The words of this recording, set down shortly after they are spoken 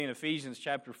In Ephesians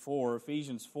chapter 4,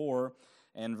 Ephesians 4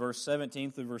 and verse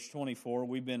 17 through verse 24.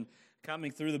 We've been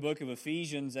coming through the book of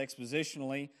Ephesians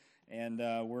expositionally, and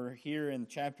we're here in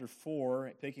chapter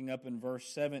 4, picking up in verse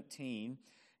 17.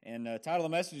 And the title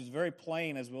of the message is very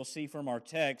plain, as we'll see from our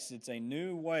text. It's a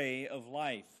new way of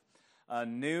life. A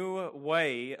new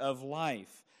way of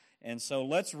life. And so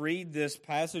let's read this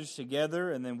passage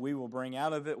together, and then we will bring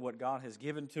out of it what God has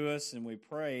given to us, and we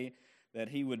pray that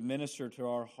He would minister to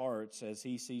our hearts as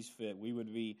He sees fit. We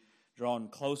would be drawn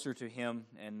closer to Him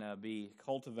and be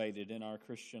cultivated in our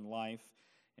Christian life.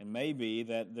 And maybe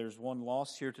that there's one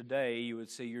lost here today, you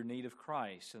would see your need of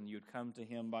Christ and you'd come to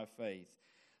Him by faith.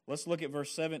 Let's look at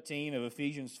verse 17 of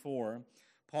Ephesians 4.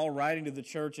 Paul, writing to the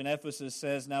church in Ephesus,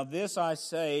 says, "Now this I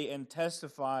say and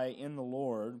testify in the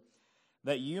Lord,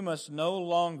 that you must no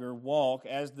longer walk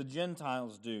as the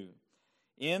Gentiles do,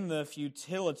 in the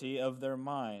futility of their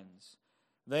minds.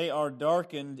 They are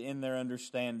darkened in their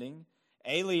understanding,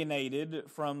 alienated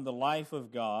from the life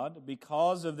of God,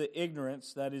 because of the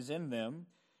ignorance that is in them,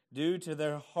 due to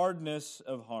their hardness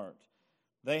of heart.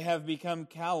 They have become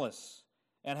callous,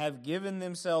 and have given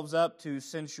themselves up to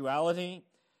sensuality,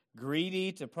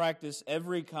 greedy to practice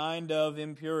every kind of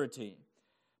impurity.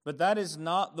 But that is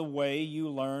not the way you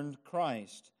learned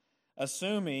Christ,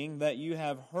 assuming that you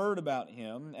have heard about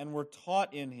Him and were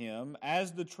taught in Him,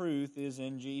 as the truth is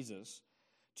in Jesus,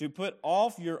 to put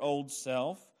off your old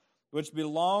self, which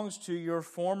belongs to your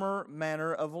former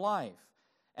manner of life,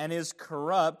 and is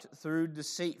corrupt through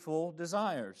deceitful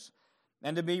desires,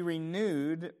 and to be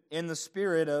renewed in the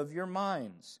spirit of your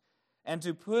minds, and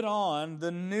to put on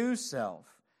the new self,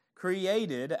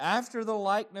 created after the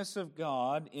likeness of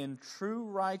God in true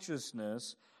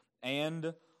righteousness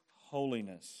and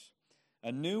holiness."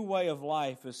 A new way of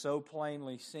life is so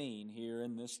plainly seen here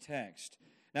in this text.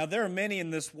 Now, there are many in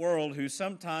this world who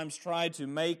sometimes try to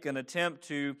make an attempt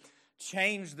to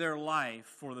change their life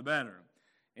for the better.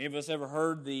 Any of us ever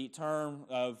heard the term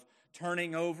of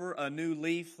turning over a new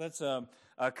leaf? That's a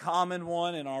common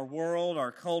one in our world,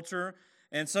 our culture.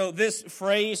 And so this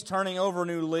phrase, turning over a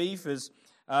new leaf, is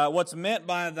what's meant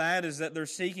by that is that they're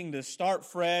seeking to start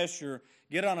fresh or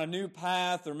get on a new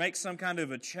path or make some kind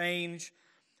of a change.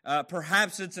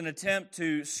 Perhaps it's an attempt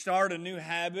to start a new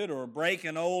habit or break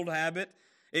an old habit.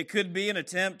 It could be an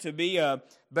attempt to be a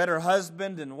better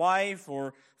husband and wife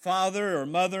or father or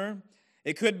mother.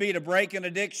 It could be to break an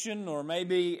addiction or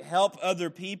maybe help other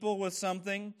people with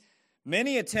something.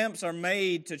 Many attempts are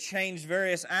made to change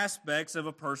various aspects of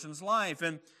a person's life,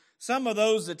 and some of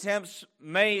those attempts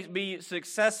may be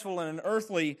successful in an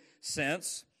earthly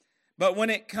sense, but when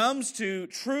it comes to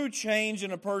true change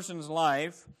in a person's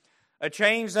life, a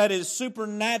change that is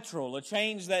supernatural, a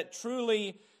change that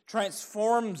truly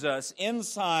transforms us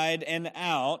inside and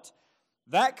out,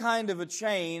 that kind of a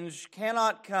change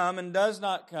cannot come and does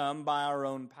not come by our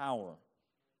own power.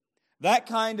 That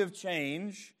kind of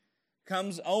change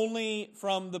comes only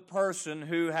from the person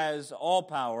who has all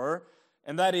power,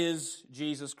 and that is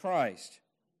Jesus Christ.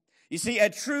 You see, a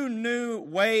truly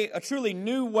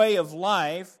new way of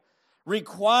life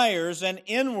requires an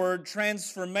inward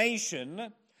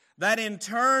transformation that in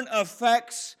turn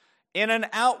affects in an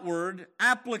outward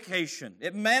application.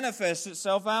 It manifests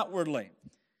itself outwardly.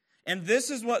 And this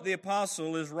is what the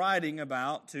apostle is writing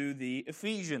about to the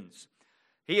Ephesians.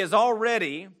 He has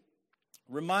already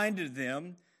reminded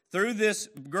them through this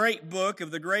great book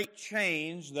of the great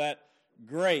change that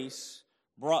grace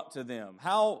brought to them.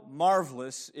 How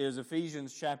marvelous is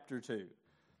Ephesians chapter 2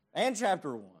 and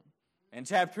chapter 1 and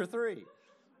chapter 3.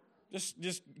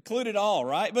 Just include it all,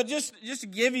 right? But just to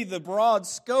give you the broad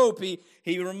scope,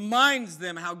 he reminds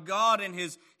them how God in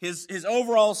His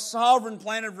overall sovereign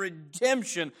plan of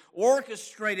redemption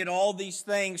orchestrated all these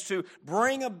things to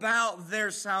bring about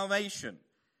their salvation.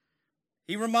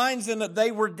 He reminds them that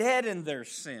they were dead in their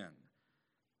sin,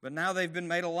 but now they've been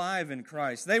made alive in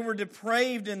Christ. They were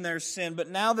depraved in their sin, but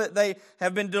now that they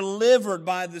have been delivered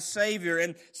by the Savior.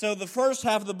 And so the first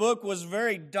half of the book was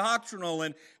very doctrinal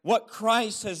in what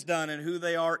Christ has done and who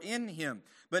they are in Him.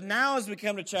 But now as we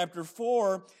come to chapter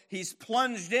 4, he's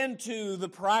plunged into the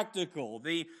practical,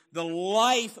 the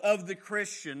life of the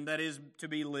Christian that is to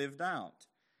be lived out.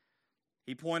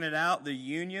 He pointed out the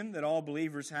union that all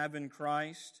believers have in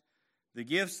Christ, the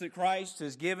gifts that Christ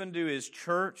has given to His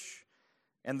church,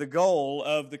 and the goal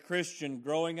of the Christian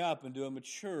growing up into a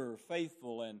mature,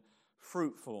 faithful, and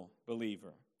fruitful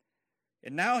believer.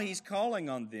 And now he's calling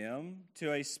on them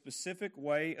to a specific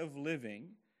way of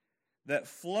living that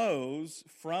flows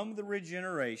from the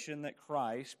regeneration that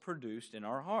Christ produced in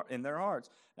their hearts.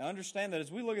 Now understand that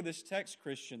as we look at this text,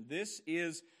 Christian, this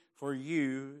is for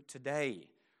you today.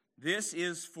 This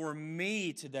is for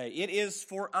me today. It is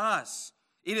for us.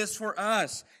 It is for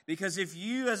us. Because if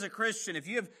you as a Christian, if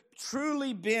you have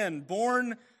truly been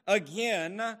born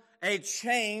again, a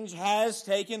change has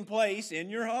taken place in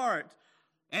your heart.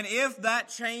 And if that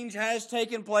change has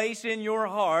taken place in your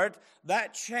heart,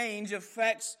 that change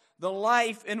affects the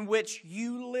life in which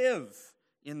you live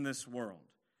in this world.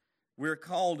 We're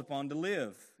called upon to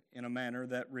live in a manner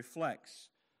that reflects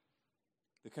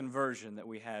the conversion that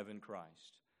we have in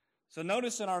Christ. So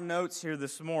notice in our notes here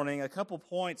this morning, a couple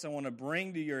points I want to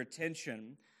bring to your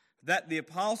attention that the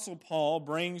Apostle Paul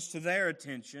brings to their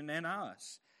attention and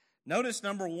us. Notice,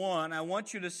 number one, I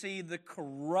want you to see the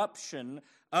corruption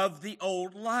of the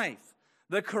old life.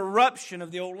 The corruption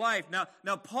of the old life.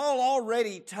 Now Paul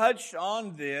already touched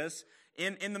on this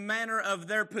in the manner of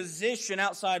their position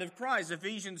outside of Christ.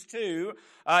 Ephesians 2,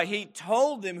 he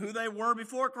told them who they were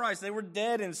before Christ. They were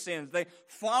dead in sins. They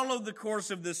followed the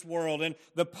course of this world and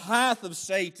the path of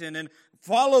Satan and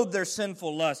followed their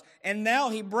sinful lust. And now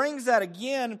he brings that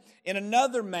again in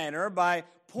another manner by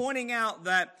pointing out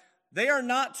that they are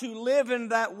not to live in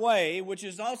that way, which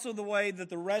is also the way that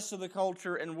the rest of the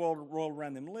culture and world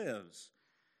around them lives.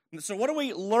 And so what do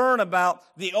we learn about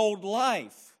the old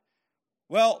life?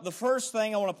 Well, the first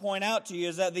thing I want to point out to you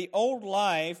is that the old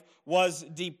life was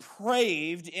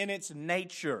depraved in its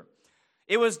nature.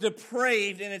 It was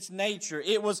depraved in its nature.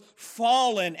 It was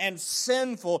fallen and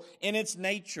sinful in its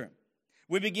nature.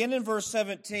 We begin in verse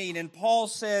 17, and Paul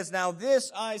says, "Now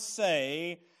this I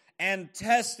say and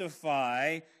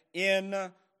testify in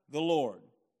the Lord."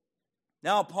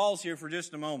 Now I'll pause here for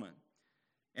just a moment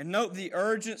and note the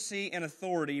urgency and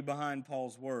authority behind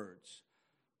Paul's words.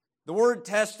 The word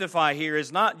testify here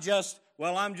is not just,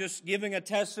 well, I'm just giving a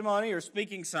testimony or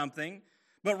speaking something,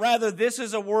 but rather this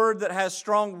is a word that has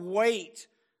strong weight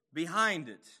behind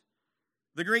it.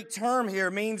 The Greek term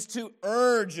here means to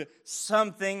urge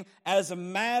something as a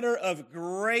matter of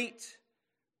great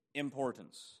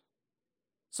importance.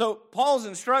 So Paul's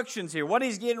instructions here, what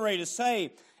he's getting ready to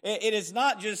say, it is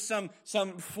not just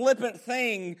some flippant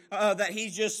thing that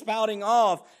he's just spouting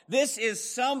off. This is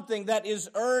something that is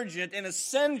urgent and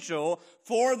essential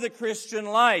for the Christian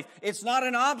life. It's not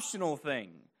an optional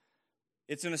thing.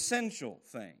 It's an essential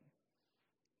thing.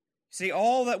 See,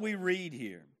 all that we read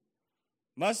here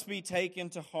must be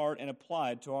taken to heart and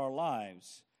applied to our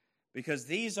lives, because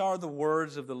these are the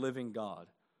words of the living God.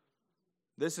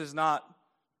 This is not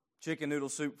chicken noodle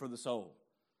soup for the soul.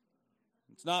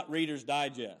 It's not Reader's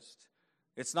Digest.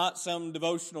 It's not some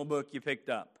devotional book you picked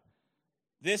up.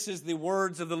 This is the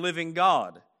words of the living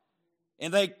God.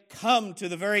 And they come to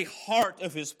the very heart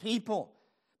of His people.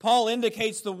 Paul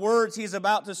indicates the words he's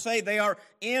about to say. They are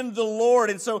in the Lord.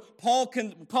 And so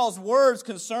Paul's words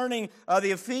concerning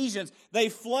the Ephesians, they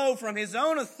flow from his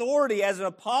own authority as an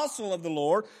apostle of the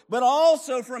Lord, but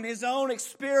also from his own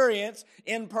experience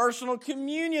in personal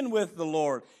communion with the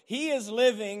Lord. He is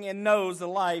living and knows the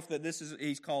life that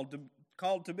he's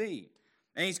called to be.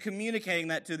 And he's communicating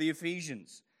that to the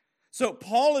Ephesians. So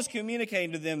Paul is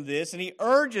communicating to them this, and he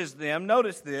urges them,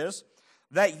 notice this,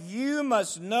 that you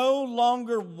must no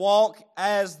longer walk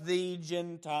as the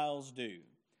Gentiles do.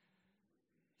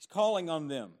 He's calling on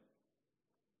them.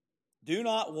 Do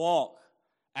not walk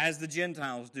as the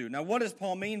Gentiles do. Now, what does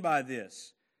Paul mean by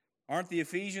this? Aren't the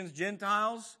Ephesians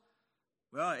Gentiles?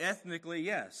 Well, ethnically,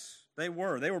 yes, they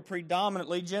were. They were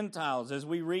predominantly Gentiles, as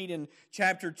we read in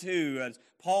chapter 2, as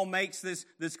Paul makes this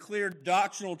clear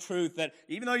doctrinal truth that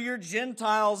even though you're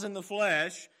Gentiles in the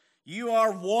flesh, you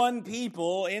are one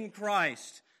people in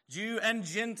Christ. Jew and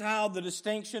Gentile, the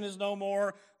distinction is no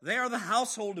more. They are the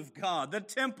household of God, the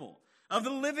temple of the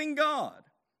living God.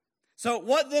 So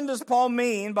what then does Paul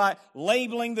mean by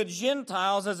labeling the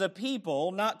Gentiles as a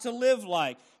people not to live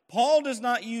like? Paul does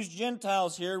not use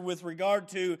Gentiles here with regard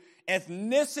to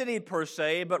ethnicity per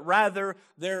se, but rather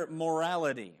their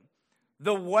morality,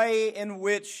 the way in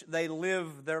which they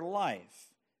live their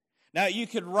life. Now, you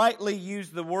could rightly use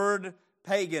the word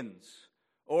pagans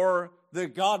or the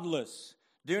godless.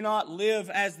 Do not live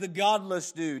as the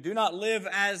godless do. Do not live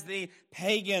as the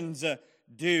pagans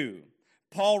do.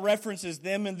 Paul references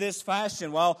them in this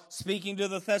fashion while speaking to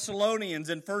the Thessalonians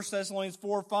in 1 Thessalonians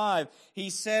 4:5.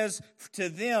 He says to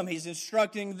them, he's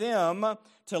instructing them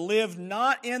to live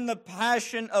not in the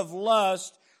passion of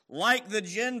lust like the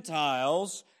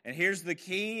Gentiles, and here's the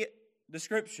key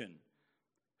description,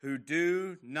 who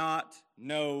do not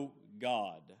know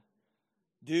God.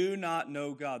 Do not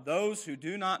know God. Those who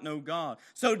do not know God.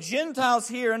 So Gentiles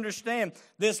here, understand,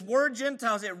 this word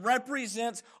Gentiles, it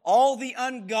represents all the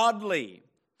ungodly,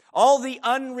 all the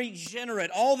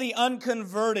unregenerate, all the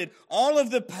unconverted, all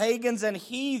of the pagans and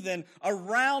heathen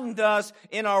around us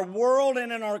in our world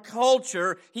and in our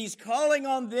culture, He's calling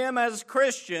on them as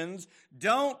Christians,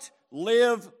 don't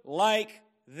live like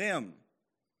them.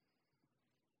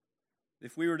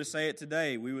 If we were to say it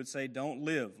today, we would say, don't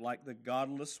live like the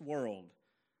godless world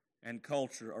and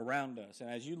culture around us. And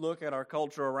as you look at our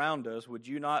culture around us, would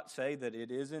you not say that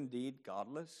it is indeed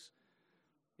godless?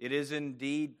 It is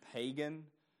indeed pagan?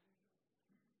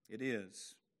 It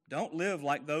is. Don't live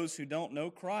like those who don't know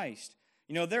Christ.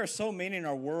 You know, there are so many in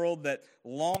our world that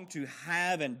long to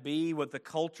have and be what the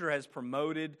culture has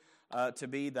promoted to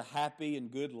be the happy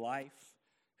and good life.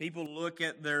 People look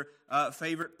at their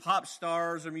favorite pop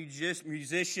stars or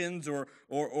musicians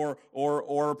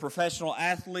or professional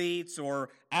athletes or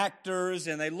actors,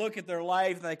 and they look at their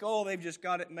life and think, oh, they've just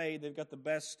got it made. They've got the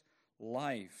best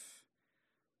life.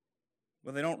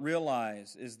 What they don't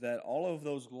realize is that all of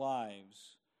those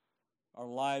lives are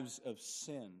lives of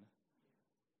sin.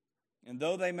 And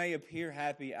though they may appear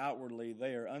happy outwardly,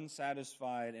 they are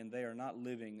unsatisfied and they are not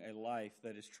living a life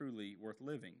that is truly worth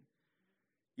living.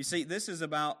 You see, this is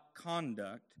about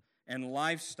conduct and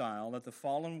lifestyle that the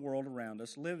fallen world around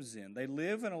us lives in. They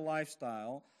live in a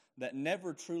lifestyle that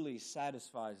never truly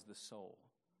satisfies the soul.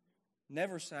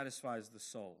 Never satisfies the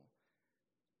soul.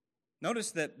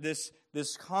 Notice that this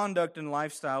conduct and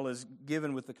lifestyle is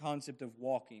given with the concept of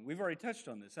walking. We've already touched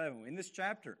on this, haven't we? In this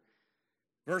chapter,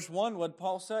 verse 1, what did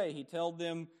Paul say? He told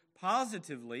them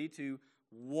positively to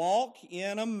walk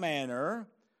in a manner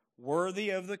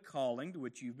worthy of the calling to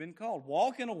which you've been called.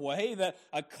 Walk in a way that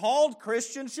a called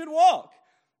Christian should walk.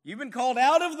 You've been called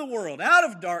out of the world, out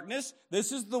of darkness.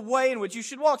 This is the way in which you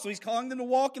should walk. So he's calling them to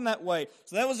walk in that way.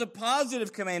 So that was a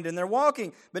positive command in their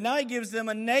walking. But now he gives them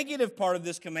a negative part of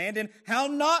this command in how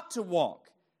not to walk.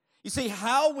 You see,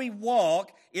 how we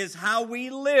walk is how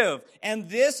we live. And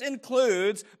this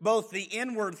includes both the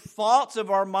inward thoughts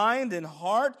of our mind and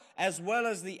heart, as well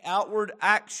as the outward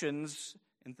actions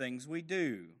and things we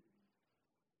do.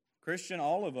 Christian,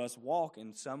 all of us walk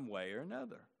in some way or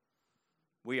another.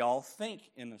 We all think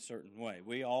in a certain way.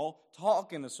 We all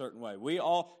talk in a certain way. We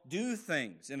all do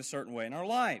things in a certain way in our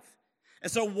life.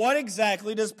 And so what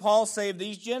exactly does Paul say of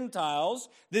these Gentiles,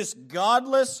 this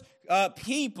godless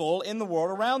people in the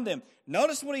world around them?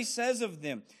 Notice what he says of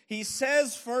them. He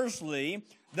says, firstly,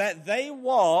 that they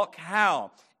walk, how?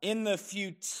 In the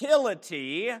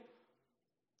futility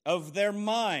of their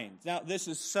minds. Now, this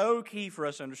is so key for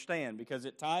us to understand because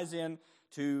it ties in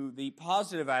to the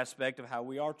positive aspect of how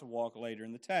we are to walk later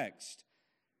in the text.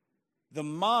 The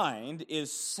mind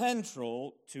is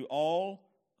central to all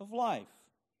of life.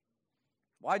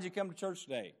 Why'd you come to church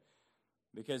today?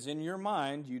 Because in your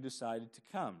mind, you decided to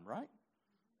come, right?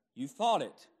 You thought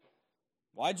it.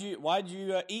 Why'd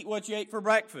you eat what you ate for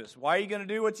breakfast? Why are you going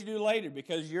to do what you do later?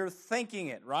 Because you're thinking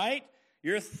it, right?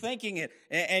 You're thinking it,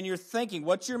 and you're thinking.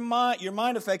 What's your mind? Your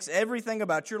mind affects everything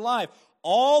about your life.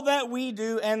 All that we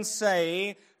do and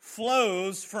say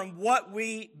flows from what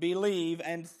we believe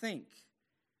and think.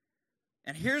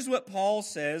 And here's what Paul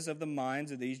says of the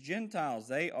minds of these Gentiles.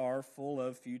 They are full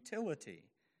of futility.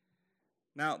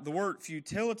 Now, the word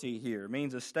futility here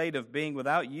means a state of being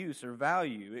without use or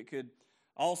value. It could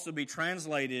also be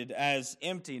translated as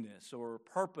emptiness or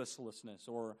purposelessness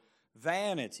or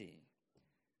vanity.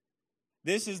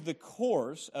 This is the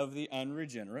course of the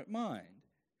unregenerate mind.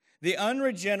 The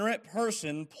unregenerate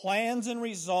person plans and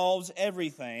resolves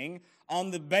everything on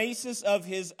the basis of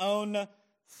his own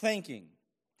thinking.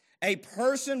 A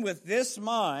person with this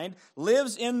mind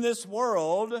lives in this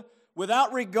world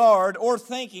without regard or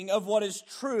thinking of what is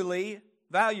truly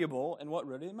valuable and what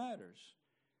really matters,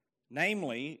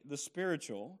 namely the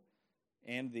spiritual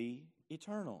and the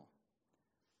eternal.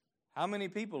 How many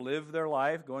people live their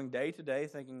life going day to day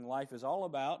thinking life is all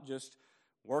about just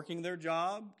working their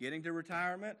job, getting to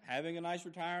retirement, having a nice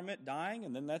retirement, dying,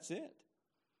 and then that's it?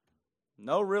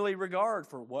 No really regard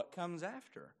for what comes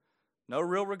after. No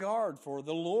real regard for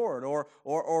the Lord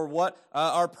or what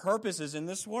our purpose is in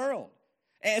this world.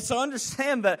 And so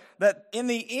understand that in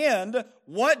the end,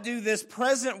 what do this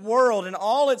present world and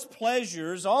all its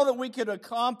pleasures, all that we could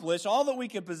accomplish, all that we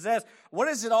could possess, what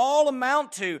does it all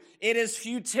amount to? It is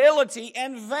futility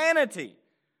and vanity.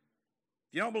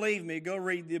 If you don't believe me, go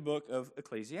read the book of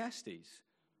Ecclesiastes.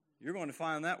 You're going to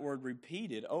find that word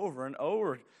repeated over and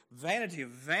over. Vanity of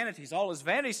vanities. All is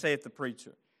vanity, saith the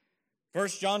preacher. 1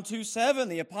 John 2:7,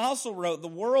 the apostle wrote, the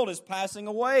world is passing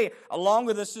away along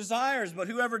with its desires, but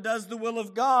whoever does the will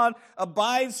of God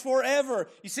abides forever.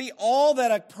 You see, all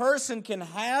that a person can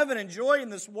have and enjoy in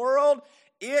this world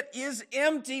it is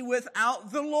empty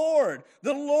without the Lord.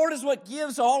 The Lord is what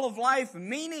gives all of life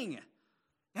meaning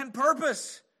and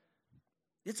purpose.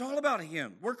 It's all about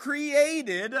Him. We're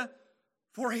created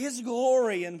for His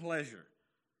glory and pleasure.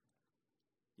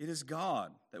 It is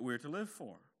God that we're to live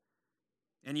for.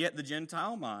 And yet the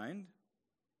Gentile mind,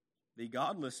 the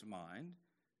godless mind,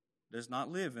 does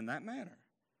not live in that manner.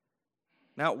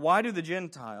 Now, why do the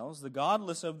Gentiles, the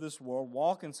godless of this world,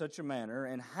 walk in such a manner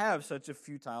and have such a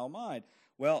futile mind?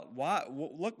 Well, why?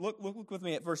 Look with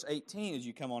me at verse 18 as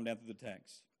you come on down through the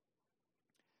text.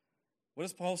 What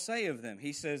does Paul say of them?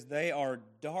 He says they are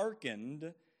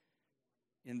darkened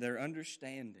in their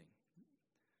understanding.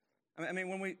 I mean,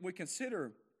 when we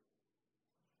consider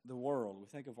the world, we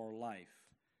think of our life.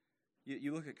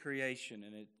 You look at creation,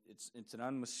 and it's an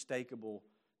unmistakable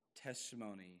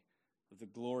testimony of the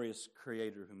glorious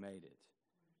Creator who made it.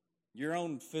 Your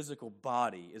own physical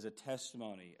body is a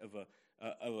testimony of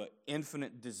an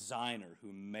infinite designer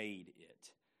who made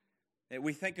it. And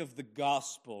we think of the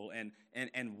gospel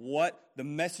and what the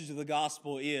message of the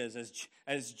gospel is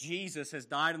as Jesus has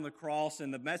died on the cross,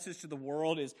 and the message to the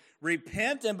world is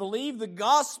repent and believe the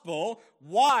gospel.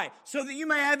 Why? So that you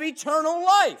may have eternal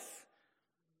life.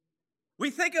 We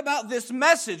think about this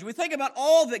message. We think about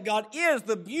all that God is,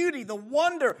 the beauty, the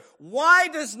wonder. Why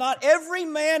does not every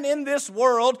man in this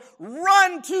world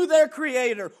run to their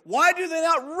Creator? Why do they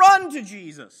not run to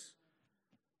Jesus?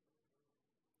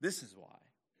 This is why.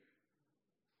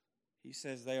 He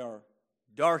says they are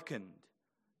darkened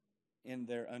in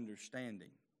their understanding.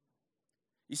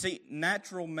 You see,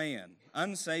 natural man,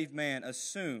 unsaved man,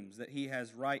 assumes that he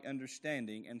has right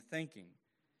understanding and thinking,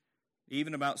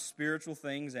 even about spiritual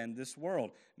things and this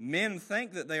world. Men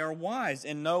think that they are wise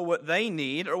and know what they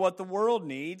need or what the world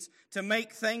needs to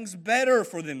make things better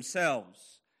for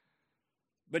themselves.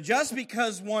 But just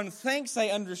because one thinks they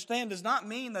understand does not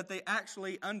mean that they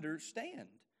actually understand.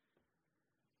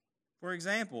 For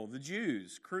example, the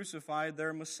Jews crucified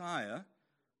their Messiah.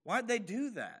 Why did they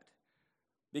do that?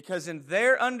 Because in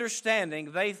their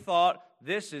understanding, they thought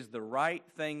this is the right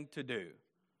thing to do.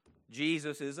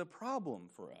 Jesus is a problem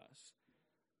for us.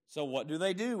 So what do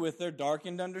they do with their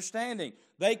darkened understanding?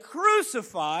 They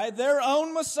crucify their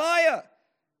own Messiah,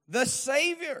 the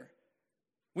Savior.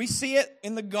 We see it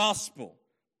in the gospel.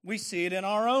 We see it in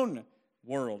our own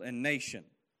world and nation.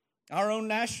 Our own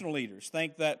national leaders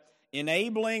think that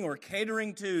enabling or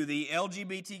catering to the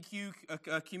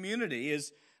LGBTQ community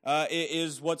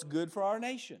is what's good for our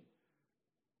nation.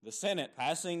 The Senate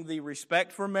passing the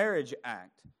Respect for Marriage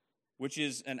Act, which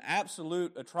is an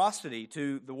absolute atrocity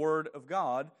to the Word of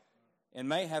God and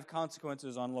may have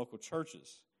consequences on local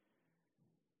churches.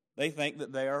 They think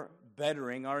that they are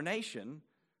bettering our nation.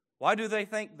 Why do they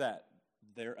think that?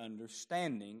 Their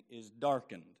understanding is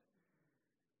darkened.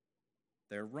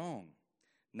 They're wrong.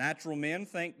 Natural men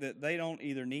think that they don't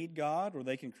either need God or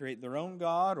they can create their own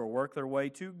God or work their way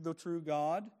to the true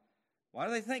God. Why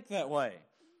do they think that way?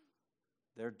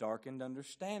 Their darkened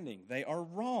understanding. They are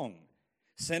wrong.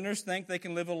 Sinners think they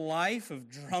can live a life of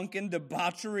drunken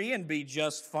debauchery and be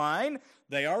just fine.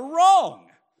 They are wrong.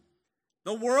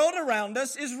 The world around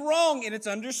us is wrong in its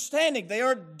understanding. They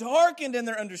are darkened in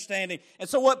their understanding. And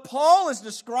so what Paul is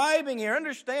describing here,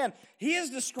 understand, he is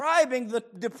describing the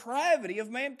depravity of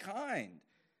mankind.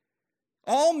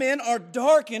 All men are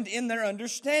darkened in their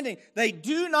understanding. They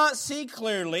do not see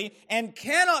clearly and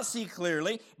cannot see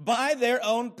clearly by their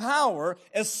own power,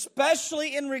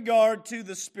 especially in regard to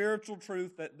the spiritual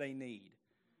truth that they need.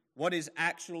 What is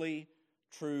actually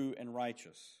true and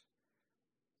righteous.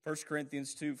 1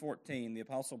 Corinthians 2:14, the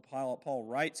Apostle Paul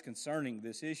writes concerning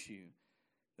this issue.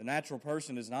 The natural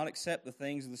person does not accept the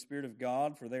things of the Spirit of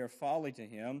God, for they are folly to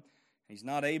him. He's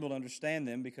not able to understand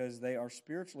them because they are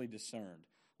spiritually discerned.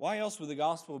 Why else would the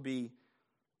gospel be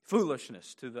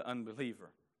foolishness to the unbeliever?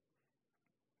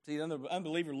 See, then the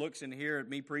unbeliever looks in here at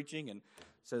me preaching and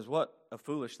says, what a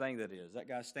foolish thing that is. That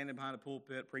guy's standing behind a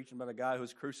pulpit preaching about a guy who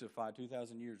was crucified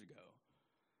 2,000 years ago.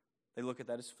 They look at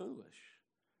that as foolish.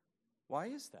 Why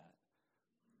is that?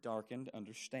 Darkened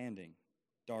understanding,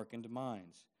 darkened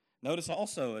minds. Notice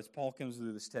also, as Paul comes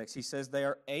through this text, he says they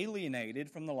are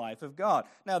alienated from the life of God.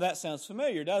 Now, that sounds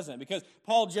familiar, doesn't it? Because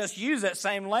Paul just used that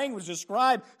same language to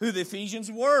describe who the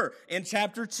Ephesians were in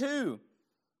chapter 2.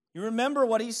 You remember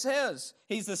what he says.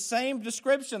 He's the same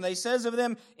description. He says of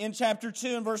them in chapter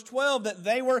 2 and verse 12 that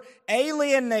they were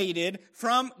alienated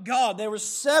from God. They were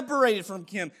separated from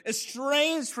Him,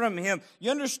 estranged from Him.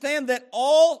 You understand that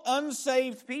all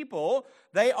unsaved people,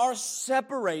 they are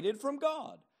separated from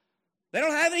God. They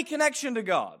don't have any connection to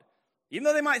God. Even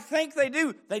though they might think they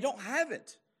do, they don't have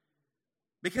it.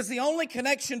 Because the only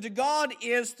connection to God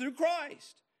is through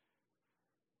Christ.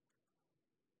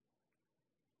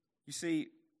 You see,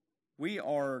 we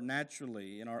are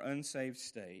naturally, in our unsaved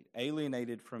state,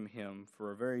 alienated from Him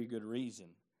for a very good reason.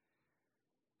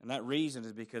 And that reason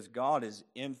is because God is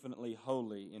infinitely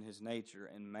holy in His nature,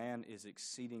 and man is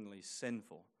exceedingly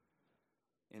sinful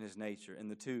in his nature, and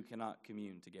the two cannot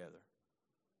commune together.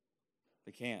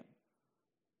 They can't.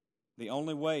 The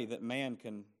only way that man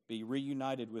can be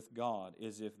reunited with God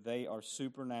is if they are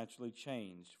supernaturally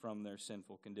changed from their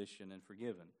sinful condition and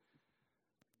forgiven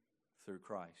through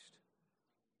Christ.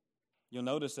 You'll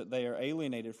notice that they are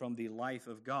alienated from the life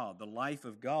of God. The life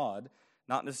of God,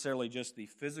 not necessarily just the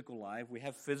physical life. We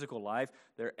have physical life.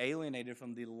 They're alienated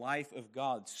from the life of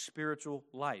God, spiritual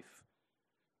life.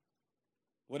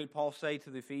 What did Paul say to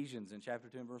the Ephesians in chapter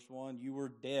 2 and verse 1? You were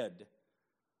dead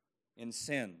in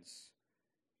sins.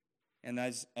 And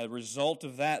as a result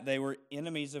of that, they were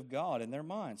enemies of God in their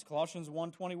minds. Colossians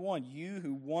 1:21, you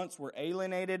who once were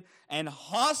alienated and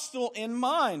hostile in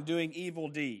mind, doing evil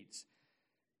deeds.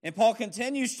 And Paul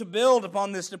continues to build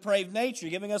upon this depraved nature,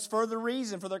 giving us further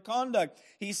reason for their conduct.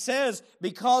 He says,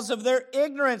 because of their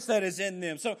ignorance that is in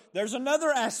them. So there's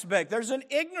another aspect. There's an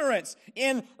ignorance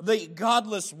in the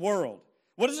godless world.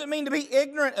 What does it mean to be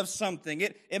ignorant of something?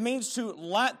 It means to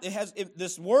lack.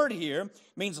 This word here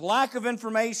means lack of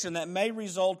information that may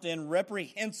result in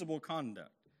reprehensible conduct.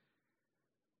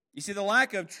 You see, the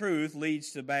lack of truth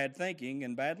leads to bad thinking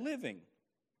and bad living.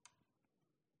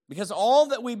 Because all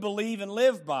that we believe and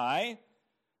live by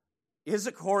is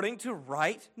according to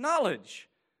right knowledge.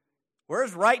 Where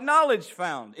is right knowledge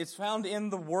found? It's found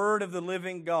in the Word of the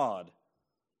living God.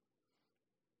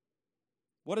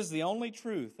 What is the only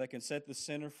truth that can set the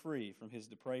sinner free from his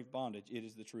depraved bondage? It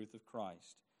is the truth of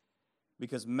Christ.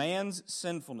 Because man's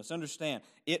sinfulness, understand,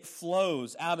 it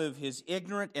flows out of his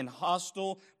ignorant and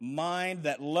hostile mind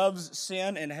that loves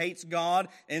sin and hates God.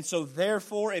 And so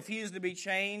therefore, if he is to be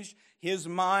changed, his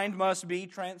mind must be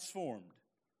transformed,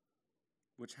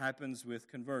 which happens with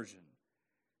conversion.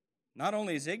 Not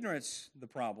only is ignorance the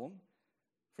problem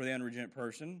for the unregenerate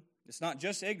person, it's not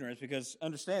just ignorance, because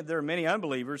understand there are many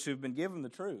unbelievers who've been given the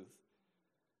truth.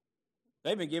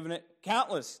 They've been given it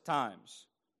countless times.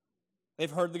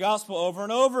 They've heard the gospel over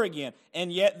and over again,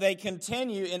 and yet they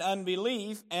continue in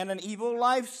unbelief and an evil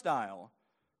lifestyle.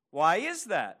 Why is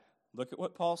that? Look at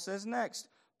what Paul says next.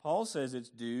 Paul says it's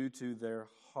due to their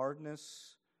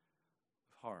hardness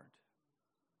of heart.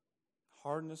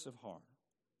 Hardness of heart.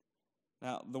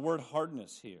 Now, the word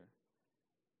hardness here,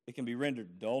 it can be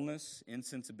rendered dullness,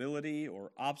 insensibility,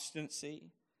 or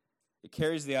obstinacy. It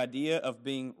carries the idea of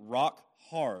being rock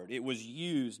hard. It was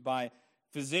used by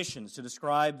physicians to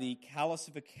describe the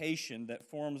calcification that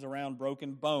forms around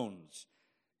broken bones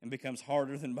and becomes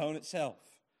harder than bone itself.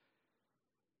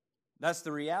 That's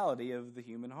the reality of the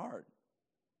human heart.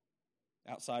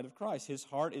 Outside of Christ, his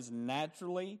heart is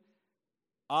naturally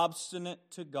obstinate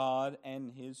to God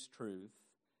and His truth.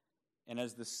 And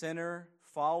as the sinner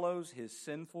follows his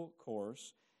sinful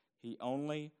course, he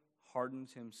only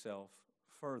hardens himself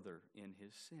further in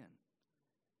his sin.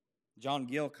 John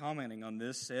Gill, commenting on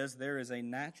this, says there is a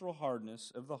natural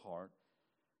hardness of the heart.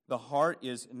 The heart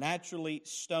is naturally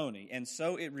stony, and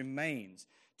so it remains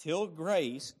till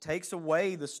grace takes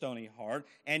away the stony heart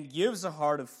and gives a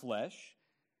heart of flesh.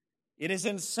 It is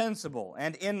insensible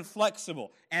and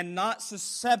inflexible and not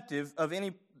susceptive of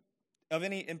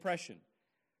any impression.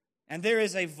 And there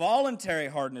is a voluntary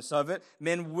hardness of it.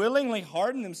 Men willingly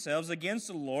harden themselves against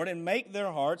the Lord and make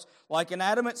their hearts like an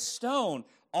adamant stone.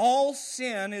 All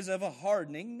sin is of a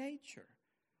hardening nature.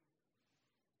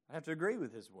 I have to agree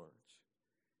with his words.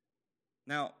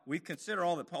 Now, we consider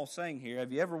all that Paul's saying here.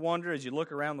 Have you ever wondered, as you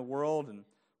look around the world and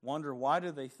wonder, why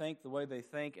do they think the way they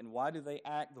think, and why do they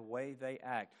act the way they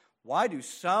act? Why do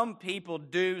some people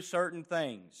do certain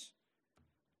things?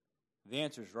 The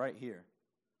answer is right here.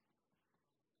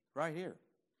 Right here.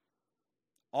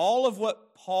 All of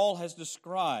what Paul has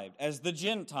described as the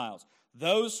Gentiles,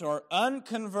 those who are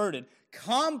unconverted,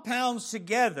 compounds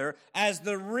together as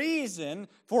the reason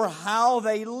for how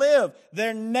they live.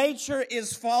 Their nature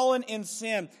is fallen in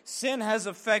sin. Sin has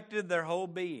affected their whole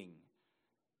being,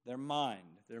 their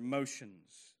mind, their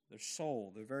emotions, their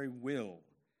soul, their very will.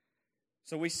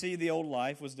 So we see the old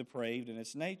life was depraved in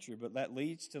its nature, but that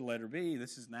leads to letter B.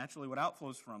 This is naturally what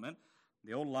outflows from it.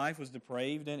 The old life was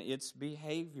depraved in its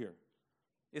behavior.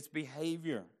 Its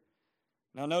behavior.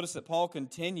 Now notice that Paul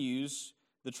continues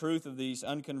the truth of these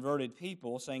unconverted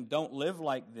people, saying don't live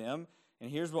like them.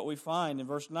 And here's what we find in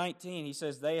verse 19. He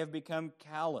says they have become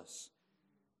callous.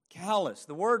 Callous.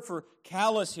 The word for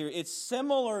callous here, it's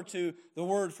similar to the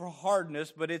word for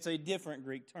hardness, but it's a different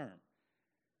Greek term.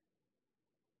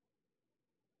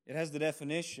 It has the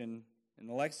definition in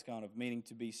the lexicon of meaning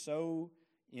to be so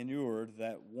inured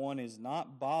that one is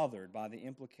not bothered by the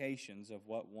implications of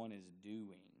what one is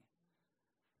doing.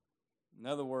 In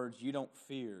other words, you don't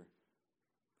fear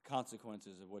the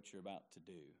consequences of what you're about to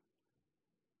do.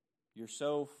 You're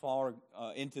so far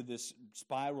into this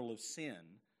spiral of sin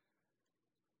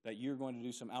that you're going to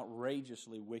do some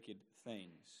outrageously wicked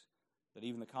things that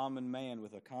even the common man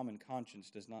with a common conscience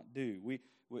does not do.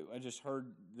 I just heard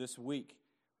this week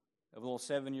of a little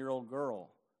 7-year-old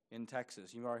girl in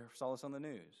Texas. You already saw this on the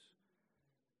news.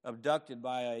 Abducted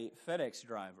by a FedEx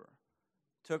driver.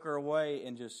 Took her away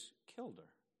and just killed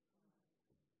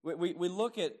her. We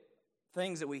look at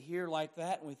things that we hear like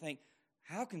that and we think,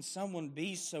 how can someone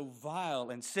be so vile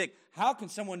and sick? How can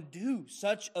someone do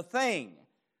such a thing?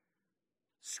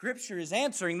 Scripture is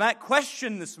answering that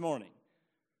question this morning.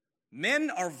 Men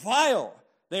are vile.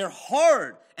 They are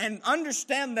hard. And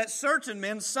understand that certain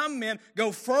men, some men,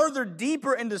 go further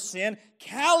deeper into sin,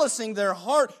 callousing their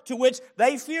heart to which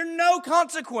they fear no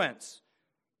consequence.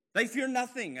 They fear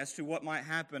nothing as to what might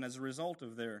happen as a result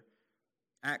of their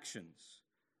actions.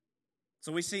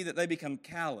 So we see that they become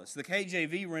callous. The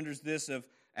KJV renders this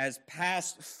as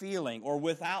past feeling or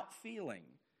without feeling.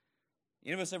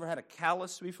 Any of us ever had a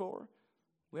callus before?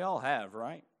 We all have,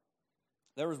 right?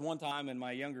 There was one time in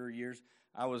my younger years,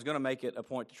 I was going to make it a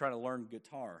point to try to learn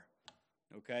guitar,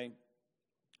 okay?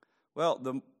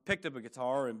 Well, picked up a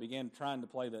guitar and began trying to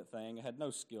play that thing. I had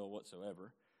no skill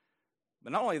whatsoever.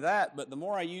 But not only that, but the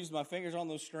more I used my fingers on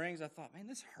those strings, I thought, man,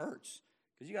 this hurts.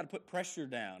 Because you got to put pressure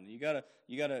down. You got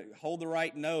to hold the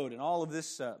right note and all of this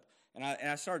stuff. And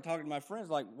I started talking to my friends,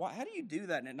 like, how do you do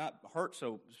that and it not hurt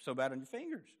so bad on your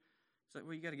fingers? It's like,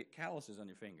 well, you got to get calluses on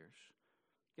your fingers.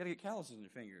 You got to get calluses on your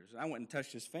fingers. And I went and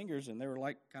touched his fingers, and they were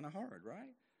like kind of hard,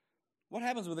 right? What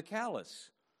happens with a callus?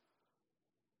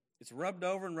 It's rubbed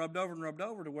over and rubbed over and rubbed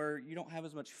over to where you don't have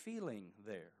as much feeling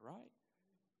there, right?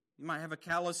 You might have a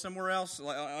callus somewhere else,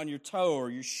 like on your toe or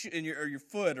your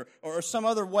foot or some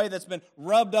other way that's been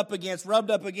rubbed up against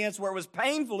where it was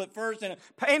painful at first and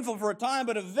painful for a time,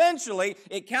 but eventually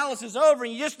it calluses over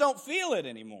and you just don't feel it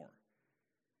anymore.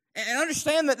 And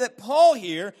understand that Paul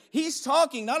here, he's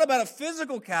talking not about a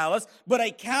physical callus, but a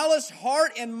callous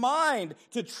heart and mind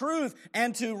to truth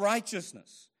and to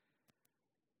righteousness.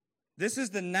 This is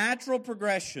the natural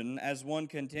progression as one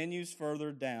continues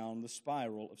further down the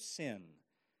spiral of sin.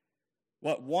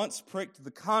 What once pricked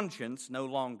the conscience no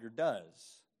longer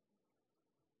does.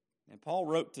 And Paul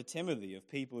wrote to Timothy of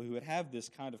people who would have this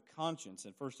kind of conscience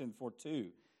in 1 Timothy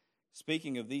 4:2.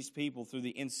 Speaking of these people through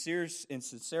the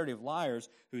insincerity of liars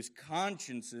whose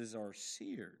consciences are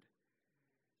seared.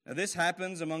 Now this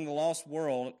happens among the lost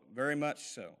world very much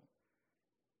so.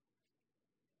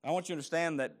 I want you to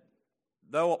understand that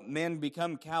though men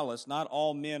become callous, not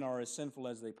all men are as sinful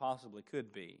as they possibly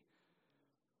could be.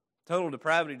 Total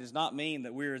depravity does not mean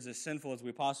that we're as sinful as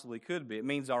we possibly could be. It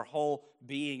means our whole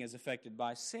being is affected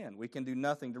by sin. We can do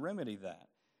nothing to remedy that.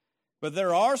 But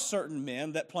there are certain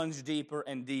men that plunge deeper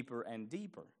and deeper and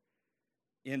deeper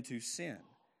into sin.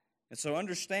 And so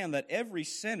understand that every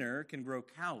sinner can grow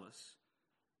callous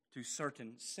to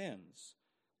certain sins.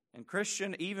 And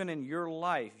Christian, even in your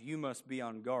life, you must be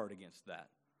on guard against that.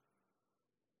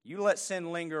 You let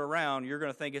sin linger around, you're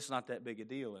going to think it's not that big a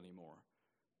deal anymore.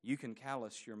 You can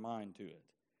callous your mind to it.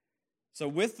 So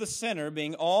with the sinner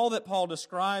being all that Paul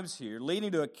describes here,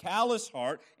 leading to a callous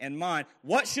heart and mind,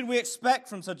 what should we expect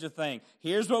from such a thing?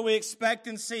 Here's what we expect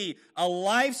and see: a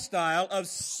lifestyle of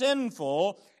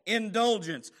sinful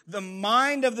indulgence. The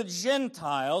mind of the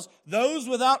Gentiles, those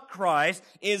without Christ,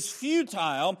 is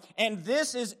futile, and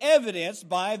this is evidenced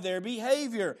by their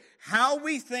behavior. How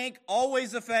we think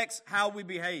always affects how we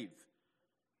behave.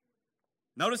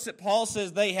 Notice that Paul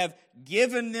says they have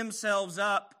given themselves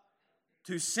up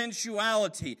to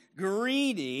sensuality,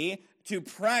 greedy to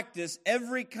practice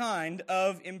every kind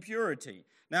of impurity.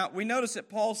 Now, we notice that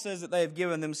Paul says that they have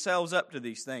given themselves up to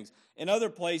these things. In other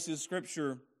places,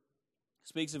 Scripture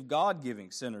speaks of God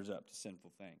giving sinners up to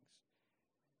sinful things.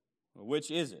 Well, which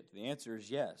is it? The answer is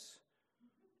yes.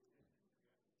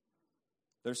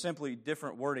 They're simply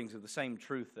different wordings of the same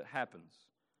truth that happens.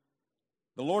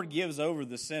 The Lord gives over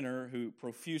the sinner who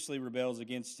profusely rebels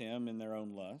against Him in their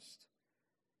own lust.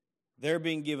 Their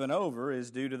being given over is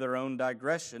due to their own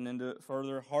digression into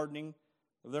further hardening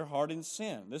of their heart in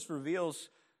sin. This reveals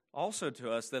also to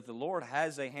us that the Lord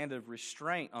has a hand of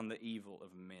restraint on the evil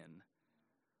of men.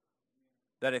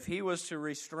 That if He was to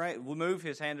remove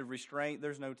His hand of restraint,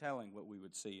 there's no telling what we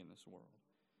would see in this world.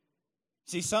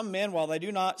 See, some men, while they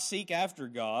do not seek after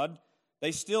God,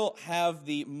 they still have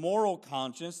the moral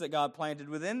conscience that God planted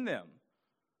within them.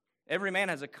 Every man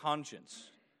has a conscience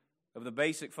of the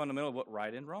basic fundamental of what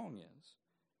right and wrong is.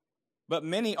 But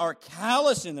many are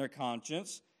callous in their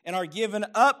conscience and are given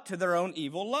up to their own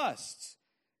evil lusts.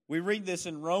 We read this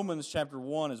in Romans chapter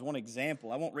 1 as one example.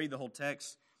 I won't read the whole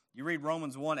text. You read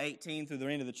Romans 1:18 through the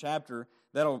end of the chapter.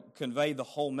 That'll convey the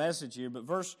whole message here. But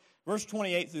verse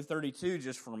 28 through 32,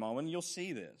 just for a moment, you'll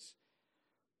see this.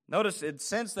 Notice,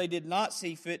 since they did not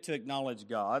see fit to acknowledge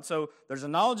God, so there's a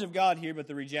knowledge of God here, but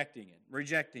they're rejecting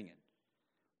it.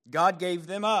 God gave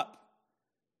them up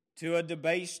to a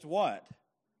debased what?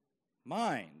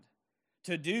 Mind.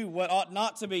 To do what ought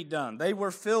not to be done. They were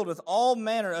filled with all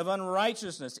manner of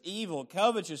unrighteousness, evil,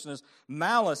 covetousness,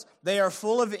 malice. They are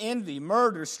full of envy,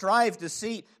 murder, strife,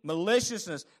 deceit,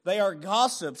 maliciousness. They are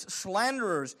gossips,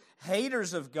 slanderers,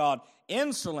 haters of God,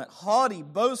 insolent, haughty,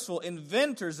 boastful,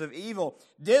 inventors of evil,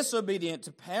 disobedient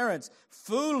to parents,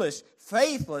 foolish,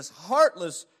 faithless,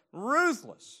 heartless,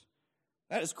 ruthless.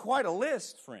 That is quite a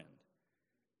list, friend.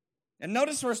 And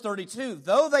notice verse 32,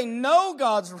 though they know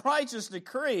God's righteous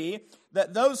decree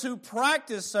that those who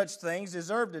practice such things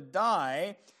deserve to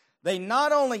die, they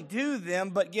not only do them,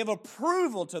 but give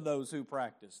approval to those who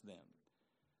practice them.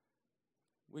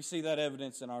 We see that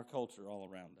evidence in our culture all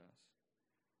around us.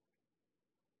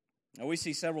 Now we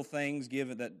see several things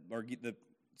given that the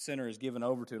sinner is given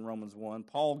over to in Romans 1.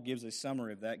 Paul gives a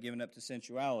summary of that, given up to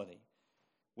sensuality.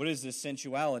 What is this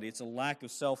sensuality? It's a lack of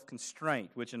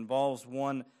self-constraint, which involves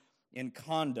one in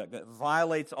conduct that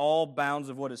violates all bounds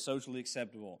of what is socially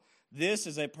acceptable. This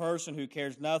is a person who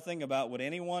cares nothing about what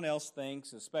anyone else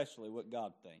thinks, especially what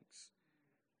God thinks.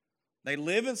 They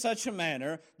live in such a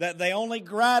manner that they only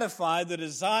gratify the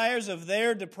desires of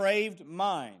their depraved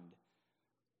mind.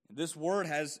 This word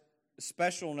has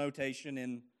special notation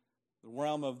in the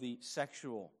realm of the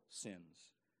sexual sins.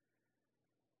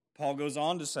 Paul goes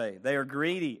on to say, they are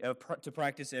greedy to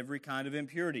practice every kind of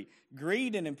impurity.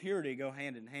 Greed and impurity go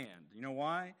hand in hand. You know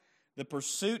why? The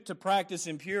pursuit to practice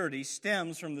impurity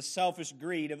stems from the selfish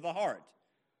greed of the heart.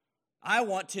 I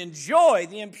want to enjoy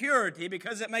the impurity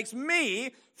because it makes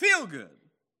me feel good.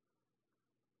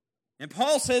 And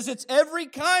Paul says it's every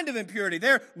kind of impurity.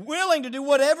 They're willing to do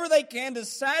whatever they can to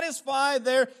satisfy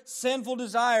their sinful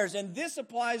desires. And this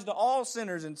applies to all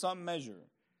sinners in some measure.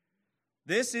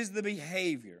 This is the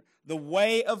behavior, the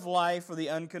way of life for the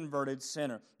unconverted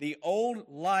sinner. The old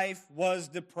life was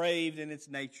depraved in its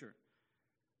nature.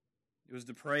 It was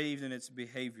depraved in its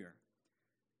behavior.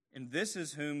 And this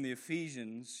is whom the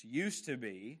Ephesians used to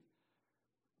be,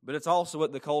 but it's also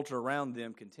what the culture around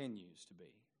them continues to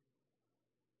be.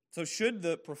 So should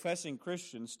the professing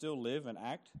Christian still live and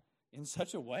act in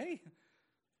such a way?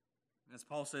 As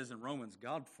Paul says in Romans,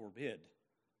 God forbid.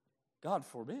 God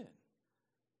forbid.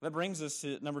 That brings us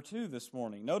to number 2 this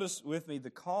morning. Notice with me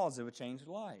the cause of a changed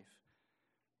life.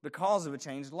 The cause of a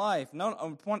changed life.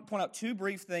 I'll point out 2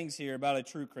 brief things here about a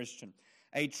true Christian.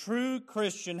 A true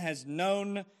Christian has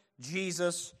known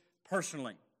Jesus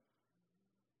personally.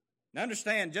 Now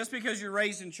understand, just because you're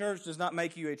raised in church does not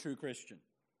make you a true Christian.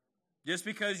 Just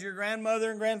because your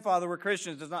grandmother and grandfather were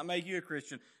Christians does not make you a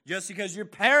Christian. Just because your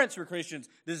parents were Christians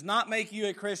does not make you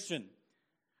a Christian.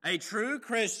 A true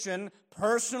Christian,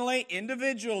 personally,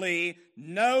 individually,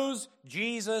 knows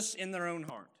Jesus in their own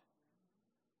heart.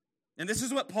 And this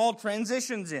is what Paul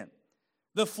transitions in.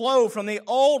 The flow from the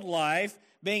old life,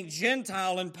 being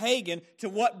Gentile and pagan, to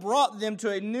what brought them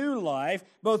to a new life,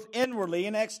 both inwardly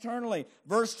and externally.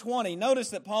 Verse 20,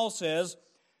 notice that Paul says,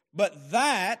 but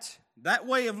that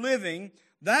way of living,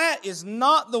 that is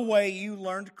not the way you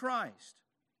learned Christ.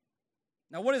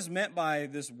 Now, what is meant by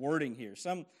this wording here?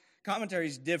 Some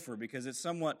commentaries differ because it's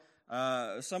somewhat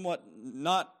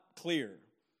not clear.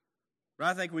 But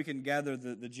I think we can gather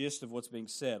the gist of what's being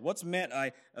said. What's meant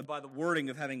by the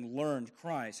wording of having learned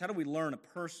Christ? How do we learn a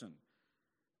person?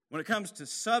 When it comes to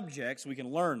subjects, we can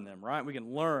learn them, right? We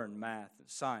can learn math and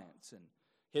science and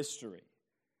history.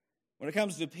 When it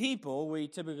comes to people, we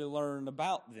typically learn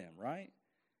about them, right?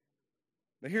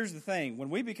 But here's the thing. When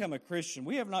we become a Christian,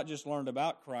 we have not just learned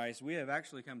about Christ, we have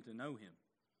actually come to know Him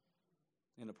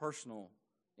in a personal,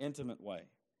 intimate way.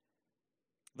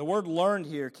 The word learned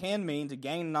here can mean to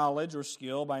gain knowledge or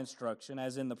skill by instruction,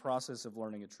 as in the process of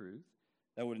learning a truth.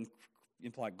 That would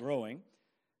imply growing.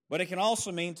 But it can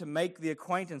also mean to make the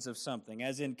acquaintance of something,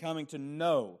 as in coming to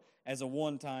know as a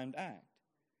one-time act.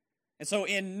 And so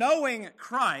in knowing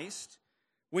Christ,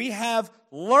 we have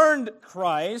learned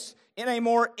Christ in a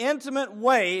more intimate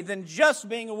way than just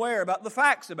being aware about the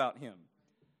facts about Him.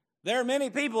 There are many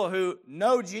people who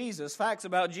know Jesus, facts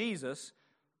about Jesus,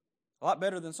 a lot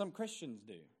better than some Christians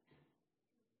do.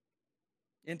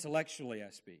 Intellectually,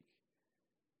 I speak.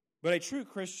 But a true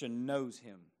Christian knows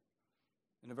Him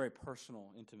in a very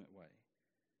personal, intimate way.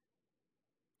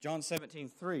 John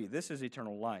 17:3, this is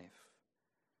eternal life,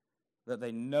 that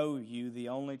they know you, the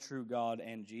only true God,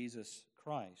 and Jesus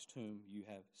Christ, whom you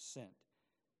have sent.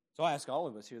 So I ask all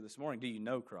of us here this morning, do you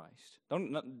know Christ?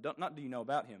 Not do you know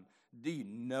about Him. Do you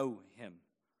know Him?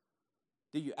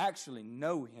 Do you actually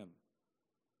know Him?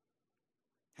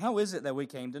 How is it that we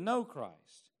came to know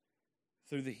Christ?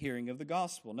 Through the hearing of the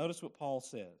gospel. Notice what Paul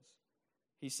says.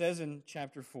 He says in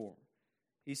chapter 4,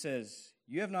 he says,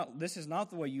 this is not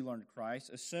the way you learned Christ,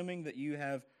 assuming that you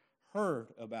have heard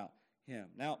about Him.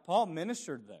 Now, Paul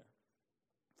ministered there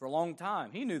for a long time.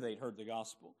 He knew they'd heard the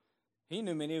gospel. He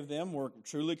knew many of them were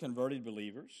truly converted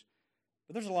believers.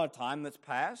 But there's a lot of time that's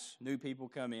passed. New people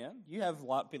come in. You have a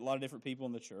lot of different people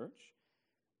in the church.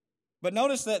 But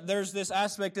notice that there's this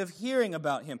aspect of hearing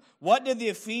about Him. What did the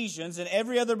Ephesians and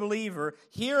every other believer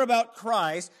hear about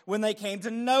Christ when they came to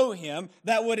know Him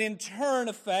that would in turn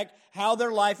affect how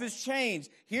their life is changed?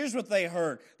 Here's what they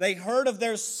heard. They heard of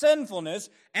their sinfulness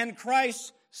and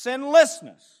Christ's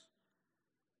sinlessness.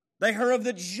 They heard of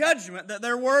the judgment that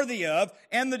they're worthy of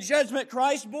and the judgment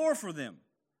Christ bore for them.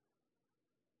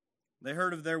 They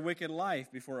heard of their wicked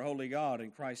life before a holy God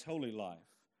and Christ's holy life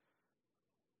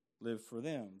lived for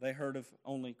them. They heard of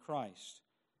only Christ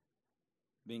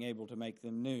being able to make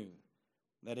them new,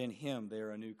 that in Him they are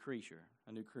a new creature,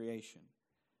 a new creation.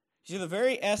 See, the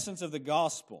very essence of the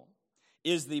gospel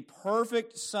is the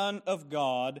perfect Son of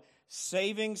God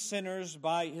saving sinners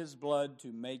by His blood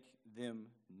to make them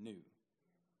new.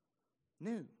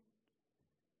 New.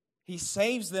 He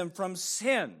saves them from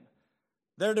sin,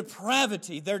 their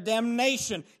depravity, their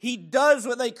damnation. He does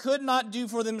what they could not do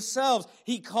for themselves.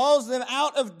 He calls them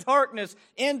out of darkness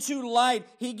into light.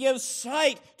 He gives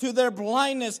sight to their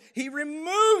blindness. He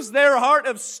removes their heart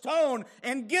of stone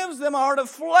and gives them a heart of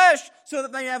flesh so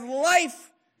that they have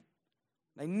life.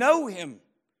 They know Him.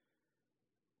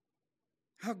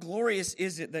 How glorious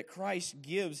is it that Christ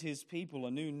gives His people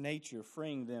a new nature,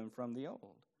 freeing them from the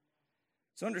old.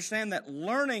 So understand that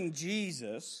learning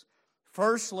Jesus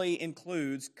firstly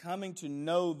includes coming to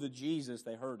know the Jesus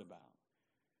they heard about.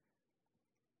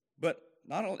 But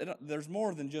not only, there's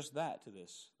more than just that to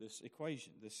this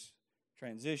equation, this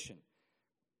transition.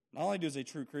 Not only does a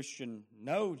true Christian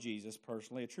know Jesus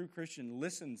personally, a true Christian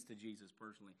listens to Jesus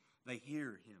personally. They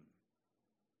hear Him.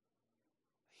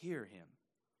 Hear Him.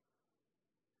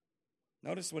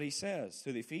 Notice what he says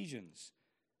to the Ephesians,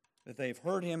 that they've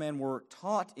heard Him and were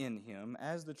taught in Him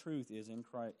as the truth is in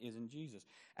Christ, is in Jesus.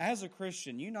 As a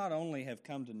Christian, you not only have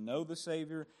come to know the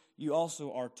Savior, you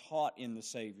also are taught in the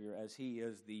Savior as He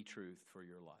is the truth for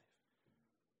your life.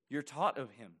 You're taught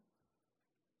of Him.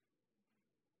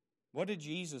 What did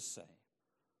Jesus say?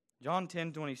 John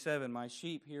 10:27, my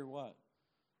sheep hear what?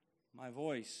 My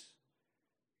voice.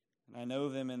 And I know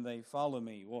them and they follow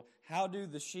me. Well, how do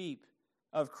the sheep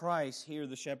of Christ hear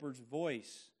the shepherd's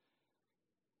voice?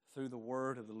 Through the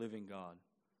word of the living God.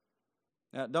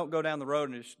 Now, don't go down the road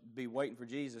and just be waiting for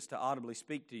Jesus to audibly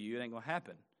speak to you. It ain't going to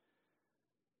happen.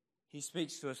 He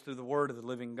speaks to us through the word of the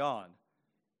living God.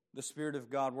 The Spirit of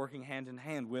God working hand in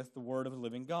hand with the word of the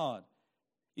living God.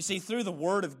 You see, through the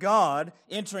word of God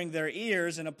entering their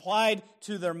ears and applied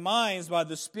to their minds by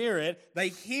the Spirit, they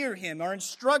hear Him, are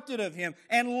instructed of Him,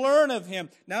 and learn of Him.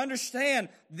 Now understand,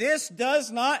 this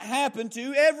does not happen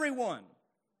to everyone.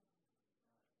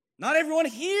 Not everyone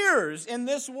hears in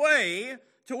this way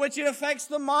to which it affects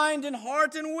the mind and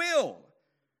heart and will.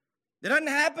 It doesn't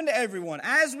happen to everyone.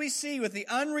 As we see with the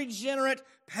unregenerate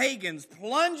pagans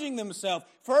plunging themselves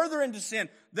further into sin,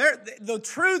 the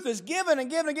truth is given and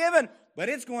given and given, but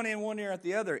it's going in one ear at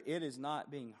the other. It is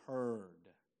not being heard.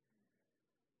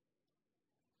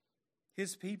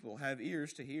 His people have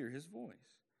ears to hear His voice.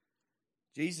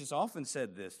 Jesus often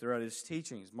said this throughout His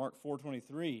teachings. Mark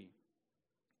 4:23.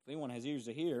 If anyone has ears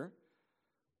to hear,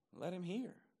 let him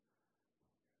hear.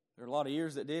 There are a lot of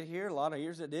ears that did hear, a lot of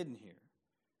ears that didn't hear.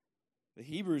 The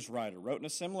Hebrews writer wrote in a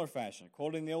similar fashion,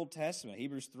 quoting the Old Testament,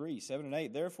 Hebrews 3:7 and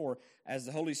 8. Therefore, as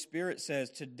the Holy Spirit says,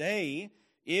 today,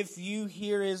 if you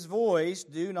hear His voice,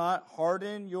 do not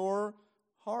harden your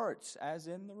hearts, as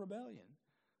in the rebellion.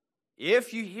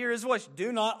 If you hear His voice,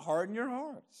 do not harden your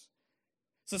hearts.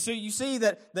 So you see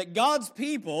that God's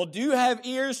people do have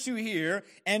ears to hear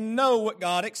and know what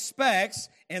God expects,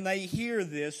 and they hear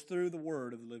this through the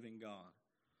word of the living God.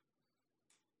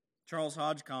 Charles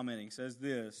Hodge commenting says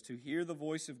this, to hear the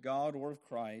voice of God or of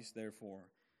Christ, therefore,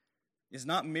 is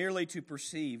not merely to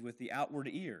perceive with the outward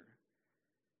ear,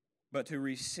 but to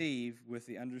receive with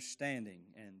the understanding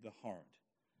and the heart.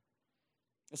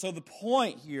 So the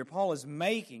point here Paul is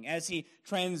making as he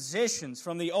transitions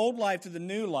from the old life to the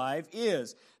new life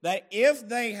is that if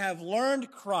they have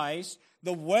learned Christ,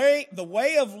 the way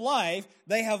of life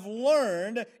they have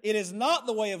learned, it is not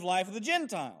the way of life of the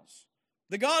Gentiles.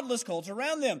 the godless culture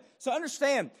around them. So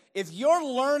understand, if your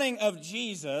learning of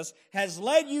Jesus has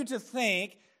led you to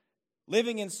think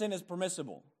living in sin is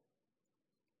permissible,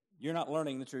 you're not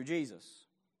learning the true Jesus.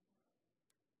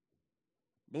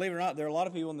 Believe it or not, there are a lot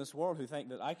of people in this world who think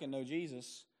that I can know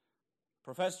Jesus,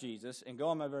 profess Jesus, and go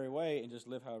on my very way and just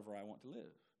live however I want to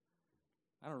live.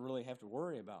 I don't really have to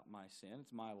worry about my sin.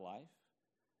 It's my life.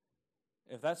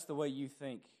 If that's the way you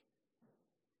think,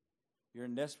 you're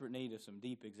in desperate need of some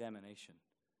deep examination.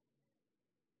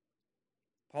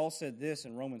 Paul said this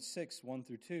in Romans 6, 1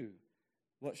 through 2.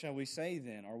 What shall we say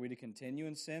then? Are we to continue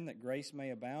in sin that grace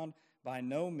may abound? By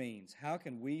no means. How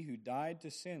can we who died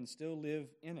to sin still live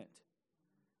in it?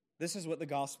 This is what the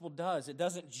gospel does. It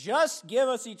doesn't just give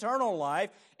us eternal life,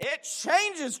 it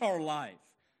changes our life.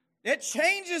 It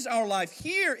changes our life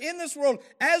here in this world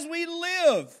as we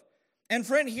live. And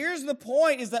friend, here's the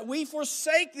point, is that we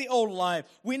forsake the old life.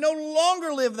 We no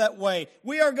longer live that way.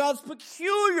 We are God's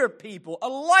peculiar people, a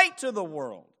light to the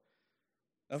world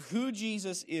of who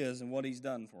Jesus is and what He's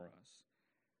done for us.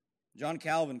 John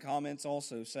Calvin comments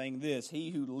also saying this,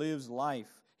 he whose life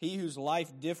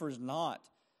differs not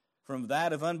from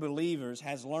that of unbelievers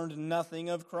has learned nothing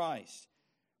of Christ.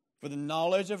 For the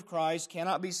knowledge of Christ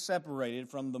cannot be separated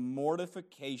from the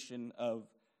mortification of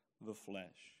the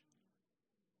flesh.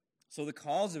 So the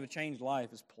cause of a changed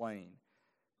life is plain.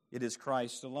 It is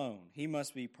Christ alone. He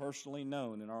must be personally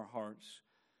known in our hearts.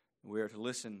 We are to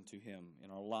listen to Him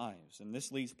in our lives. And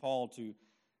this leads Paul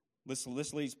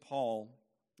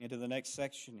into the next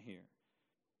section here,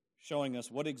 showing us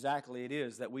what exactly it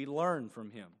is that we learn from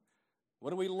Him. What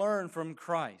do we learn from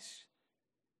Christ?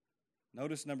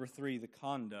 Notice number 3, the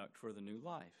conduct for the new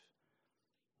life.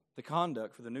 The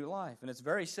conduct for the new life. And it's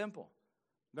very simple.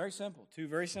 Very simple. 2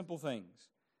 very simple things.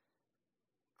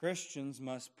 Christians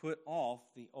must put off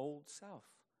the old self.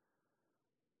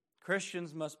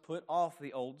 Christians must put off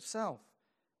the old self.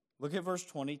 Look at verse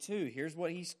 22. Here's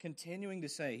what he's continuing to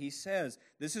say. He says,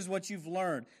 this is what you've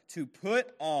learned, to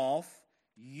put off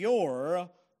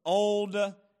your old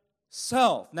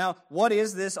self. Now, what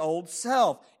is this old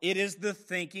self? It is the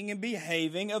thinking and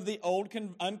behaving of the old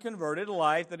unconverted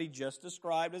life that he just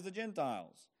described as the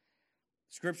Gentiles.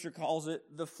 Scripture calls it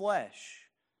the flesh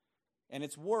and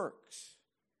its works.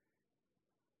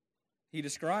 He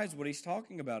describes what he's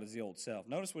talking about as the old self.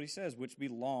 Notice what he says, which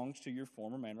belongs to your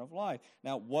former manner of life.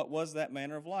 Now, what was that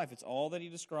manner of life? It's all that he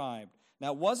described.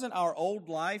 Now, wasn't our old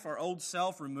life, our old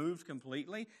self removed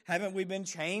completely? Haven't we been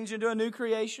changed into a new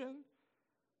creation?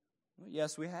 Well,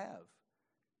 yes, we have.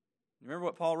 Remember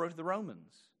what Paul wrote to the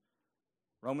Romans.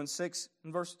 Romans 6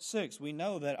 and verse 6. We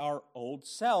know that our old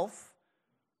self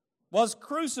was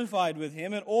crucified with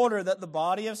Him in order that the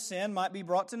body of sin might be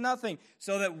brought to nothing,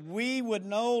 so that we would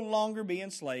no longer be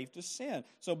enslaved to sin.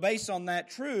 So based on that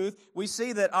truth, we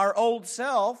see that our old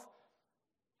self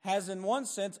has in one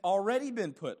sense already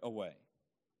been put away.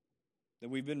 That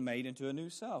we've been made into a new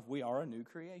self. We are a new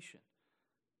creation.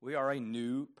 We are a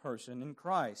new person in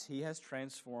Christ. He has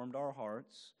transformed our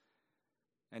hearts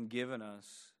and given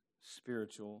us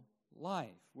spiritual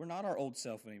life. We're not our old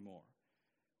self anymore.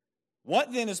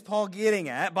 What then is Paul getting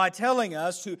at by telling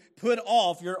us to put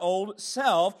off your old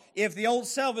self if the old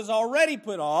self is already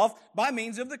put off by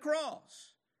means of the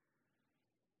cross?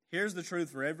 Here's the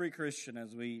truth for every Christian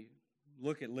as we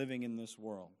look at living in this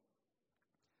world.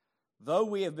 Though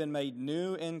we have been made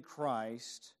new in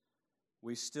Christ,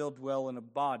 we still dwell in a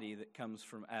body that comes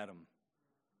from Adam.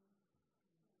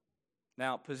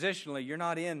 Now, positionally, you're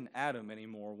not in Adam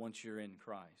anymore once you're in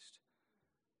Christ.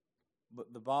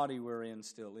 But the body we're in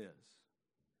still is.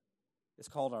 It's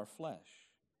called our flesh.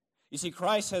 You see,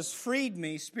 Christ has freed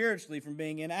me spiritually from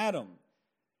being in Adam.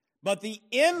 But the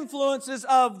influences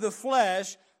of the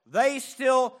flesh, they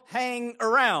still hang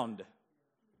around.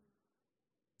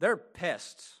 They're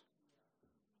pests.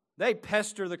 They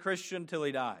pester the Christian till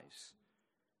he dies.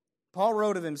 Paul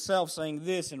wrote of himself saying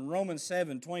this in Romans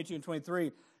 7, 22 and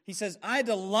 23. He says, I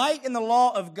delight in the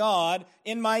law of God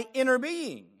in my inner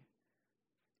being.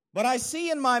 But I see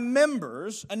in my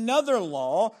members another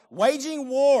law, waging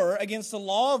war against the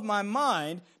law of my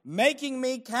mind, making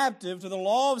me captive to the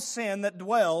law of sin that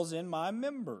dwells in my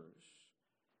members.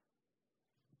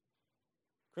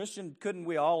 Christian, couldn't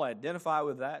we all identify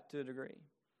with that to a degree?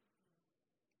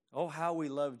 Oh, how we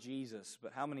love Jesus,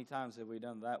 but how many times have we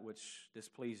done that which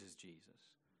displeases Jesus?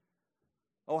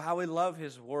 Oh, how we love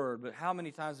His Word, but how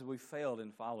many times have we failed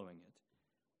in following it?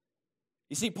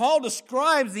 You see, Paul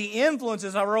describes the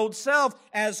influences of our old self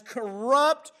as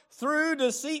corrupt through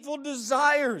deceitful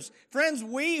desires. Friends,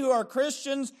 we who are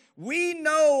Christians, we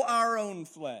know our own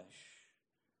flesh.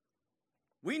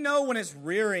 We know when it's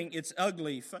rearing its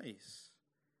ugly face.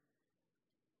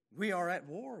 we are at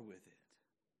war with it.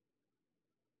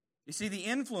 You see, the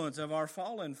influence of our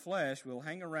fallen flesh will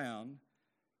hang around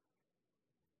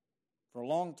for a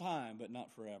long time, but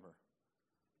not forever.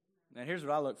 Now, here's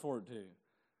what I look forward to.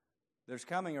 There's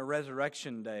coming a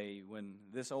resurrection day when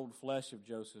this old flesh of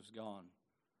Joseph's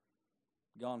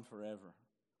gone forever.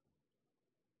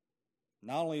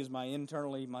 Not only is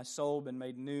my soul been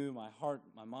made new, my heart,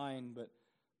 my mind, but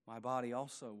my body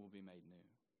also will be made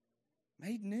new.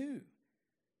 Made new.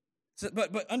 So,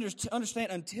 but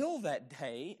understand, until that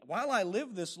day, while I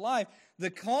live this life,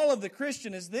 the call of the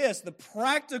Christian is this, the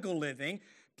practical living.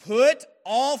 Put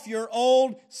off your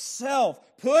old self.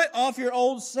 Put off your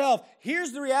old self.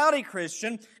 Here's the reality,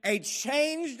 Christian. A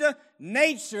changed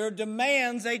nature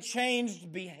demands a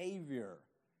changed behavior.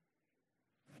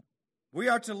 We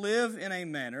are to live in a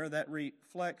manner that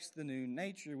reflects the new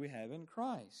nature we have in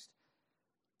Christ.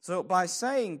 So by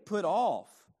saying put off,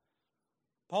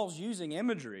 Paul's using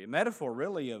imagery, a metaphor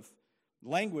really of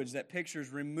language that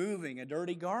pictures removing a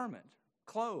dirty garment,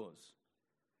 clothes.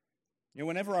 You know,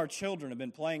 whenever our children have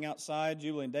been playing outside,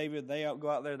 Julie and David, they go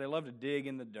out there, they love to dig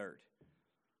in the dirt.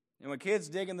 And when kids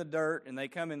dig in the dirt and they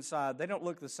come inside, they don't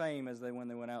look the same as when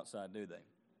they went outside, do they?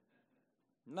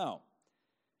 No.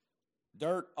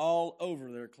 Dirt all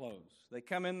over their clothes. They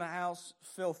come in the house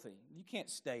filthy. You can't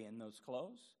stay in those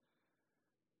clothes.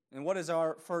 And what is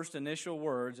our first initial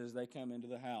words as they come into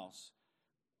the house?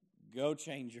 Go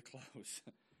change your clothes.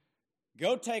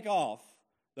 Go take off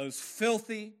those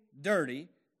filthy, dirty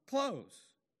clothes.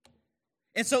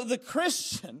 And so the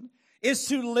Christian is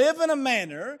to live in a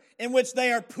manner in which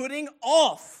they are putting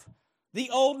off the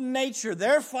old nature.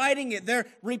 They're fighting it. They're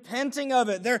repenting of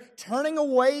it. They're turning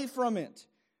away from it.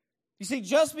 You see,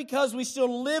 just because we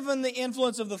still live in the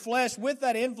influence of the flesh with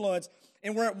that influence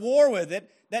and we're at war with it,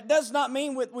 that does not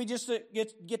mean we just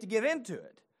get to give into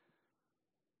it.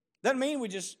 Doesn't mean we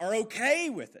just are okay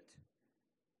with it.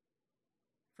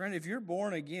 Friend, if you're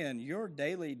born again, your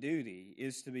daily duty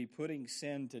is to be putting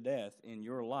sin to death in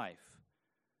your life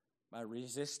by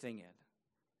resisting it,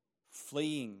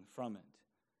 fleeing from it.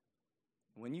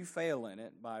 When you fail in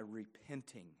it, by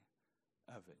repenting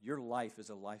of it. Your life is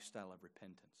a lifestyle of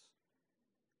repentance.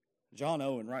 John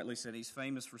Owen rightly said, he's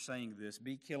famous for saying this,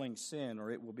 be killing sin or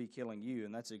it will be killing you.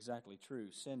 And that's exactly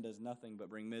true. Sin does nothing but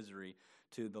bring misery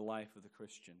to the life of the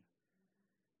Christian.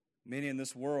 Many in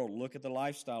this world look at the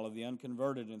lifestyle of the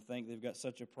unconverted and think they've got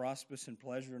such a prosperous and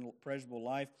pleasurable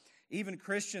life. Even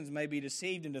Christians may be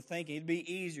deceived into thinking it'd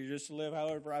be easier just to live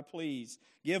however I please.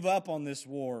 Give up on this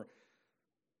war.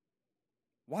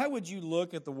 Why would you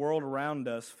look at the world around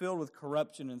us filled with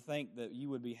corruption and think that you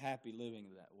would be happy living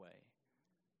that way?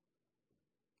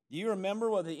 Do you remember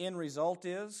what the end result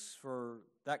is for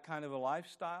that kind of a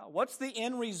lifestyle? What's the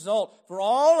end result for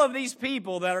all of these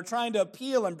people that are trying to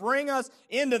appeal and bring us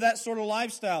into that sort of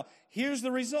lifestyle? Here's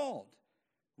the result.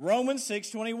 Romans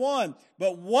 6:21.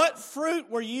 But what fruit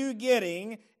were you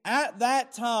getting at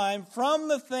that time from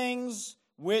the things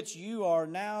which you are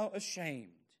now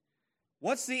ashamed?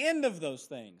 What's the end of those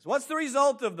things? What's the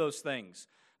result of those things?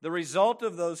 The result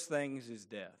of those things is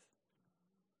death.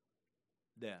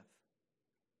 Death.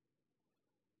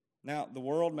 Now, the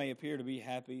world may appear to be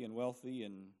happy and wealthy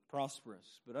and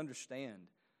prosperous, but understand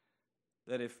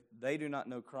that if they do not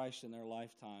know Christ in their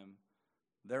lifetime,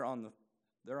 they're on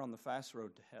the fast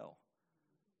road to hell.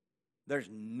 There's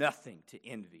nothing to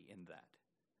envy in that.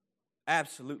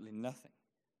 Absolutely nothing.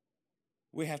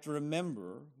 We have to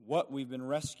remember what we've been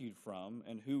rescued from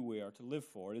and who we are to live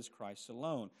for. It is Christ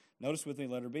alone. Notice with me,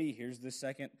 letter B, here's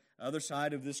the other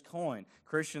side of this coin.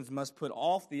 Christians must put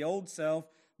off the old self,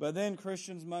 but then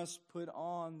Christians must put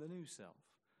on the new self.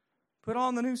 Put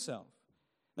on the new self.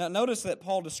 Now notice that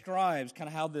Paul describes kind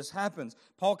of how this happens.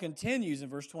 Paul continues in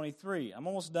verse 23. I'm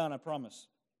almost done, I promise.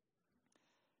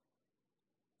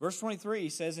 Verse 23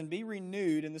 says, and be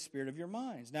renewed in the spirit of your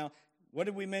minds. Now, what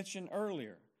did we mention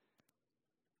earlier?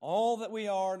 All that we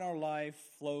are in our life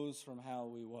flows from how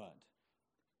we what?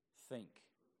 Think.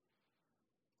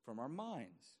 From our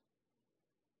minds.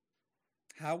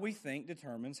 How we think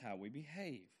determines how we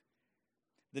behave.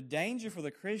 The danger for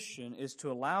the Christian is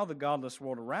to allow the godless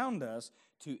world around us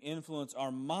to influence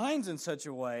our minds in such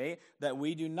a way that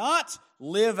we do not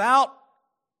live out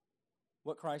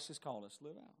what Christ has called us to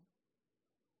live out.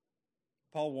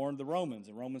 Paul warned the Romans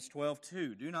in Romans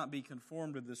 12:2, do not be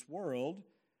conformed to this world,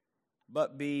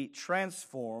 but be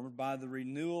transformed by the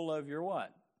renewal of your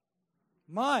what?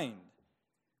 Mind.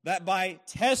 That by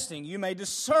testing you may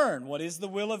discern what is the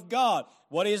will of God,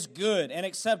 what is good and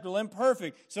acceptable and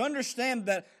perfect. So understand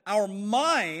that our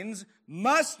minds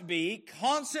must be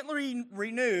constantly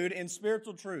renewed in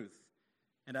spiritual truth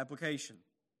and application.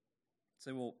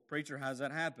 Say, well, preacher, how does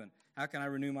that happen? How can I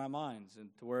renew my mind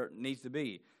to where it needs to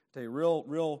be? I'll tell you,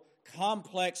 real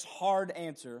complex, hard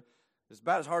answer. It's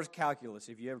about as hard as calculus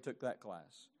if you ever took that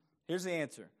class. Here's the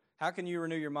answer. How can you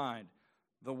renew your mind?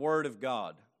 The Word of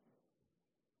God.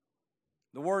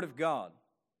 The Word of God.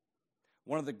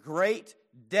 One of the great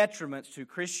detriments to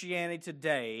Christianity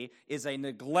today is a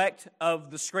neglect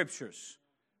of the Scriptures.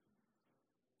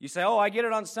 You say, oh, I get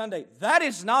it on Sunday. That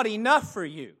is not enough for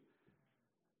you.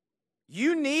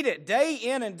 You need it day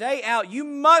in and day out. You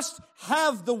must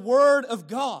have the Word of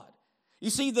God. You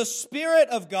see, the Spirit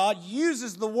of God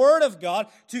uses the Word of God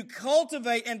to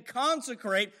cultivate and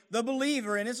consecrate the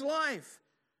believer in his life.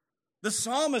 The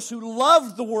psalmist who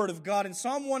loved the Word of God in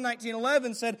Psalm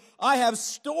 119:11 said, I have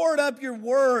stored up your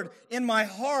Word in my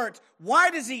heart. Why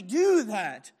does he do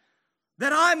that?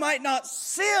 That I might not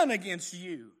sin against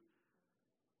you.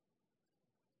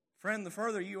 Friend, the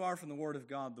further you are from the Word of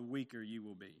God, the weaker you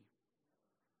will be.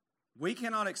 We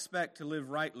cannot expect to live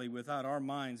rightly without our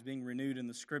minds being renewed in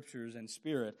the Scriptures and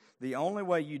Spirit. The only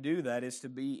way you do that is to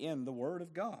be in the Word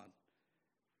of God.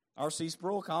 R.C.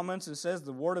 Sproul comments and says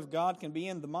the Word of God can be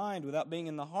in the mind without being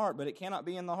in the heart, but it cannot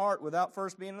be in the heart without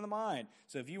first being in the mind.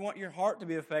 So if you want your heart to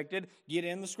be affected, get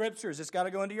in the Scriptures. It's got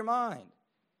to go into your mind.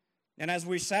 And as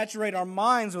we saturate our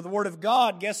minds with the Word of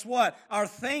God, guess what? Our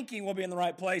thinking will be in the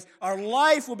right place. Our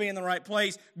life will be in the right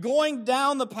place, going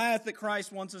down the path that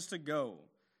Christ wants us to go.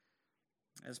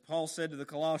 As Paul said to the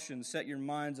Colossians, set your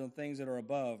minds on things that are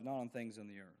above, not on things on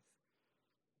the earth.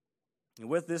 And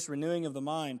with this renewing of the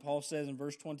mind, Paul says in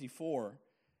verse 24,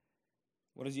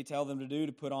 what does he tell them to do?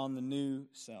 To put on the new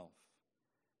self.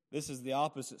 This is the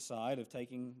opposite side of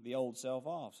taking the old self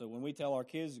off. So when we tell our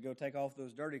kids to go take off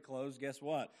those dirty clothes, guess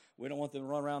what? We don't want them to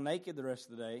run around naked the rest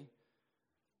of the day.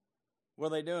 What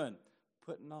are they doing?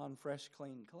 Putting on fresh,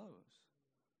 clean clothes.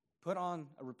 Put on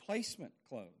a replacement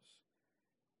clothes.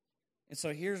 And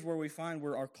so here's where we find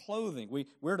where our clothing,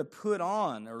 we're to put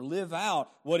on or live out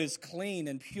what is clean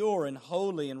and pure and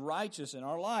holy and righteous in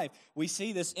our life. We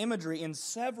see this imagery in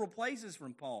several places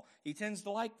from Paul. He tends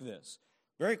to like this.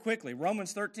 Very quickly,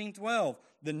 Romans 13:12,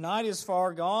 the night is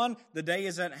far gone, the day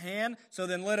is at hand, so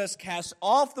then let us cast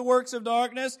off the works of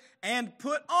darkness and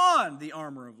put on the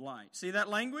armor of light. See that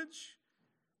language?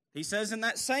 He says in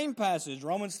that same passage,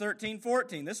 Romans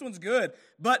 13:14, this one's good.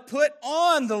 But put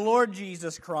on the Lord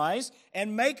Jesus Christ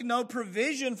and make no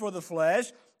provision for the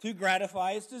flesh to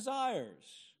gratify its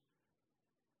desires.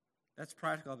 That's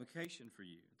practical application for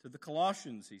you. To the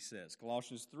Colossians, he says,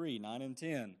 Colossians 3:9 and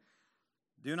 10.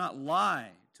 Do not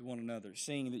lie to one another,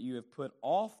 seeing that you have put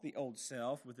off the old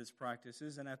self with its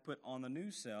practices and have put on the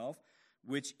new self,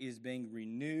 which is being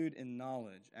renewed in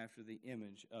knowledge after the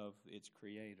image of its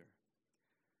Creator.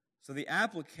 So the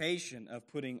application of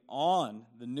putting on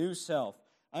the new self,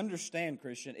 understand,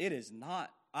 Christian, it is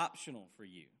not optional for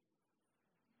you.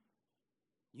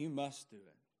 You must do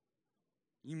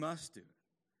it. You must do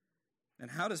it. And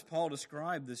how does Paul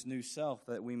describe this new self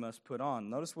that we must put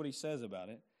on? Notice what he says about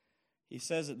it. He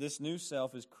says that this new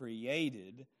self is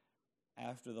created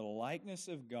after the likeness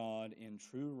of God in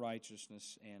true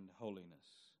righteousness and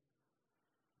holiness.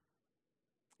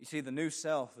 You see, the new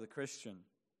self of the Christian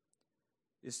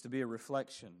is to be a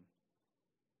reflection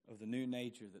of the new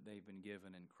nature that they've been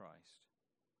given in Christ.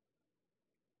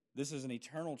 This is an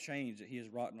eternal change that He has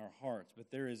wrought in our hearts,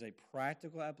 but there is a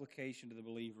practical application to the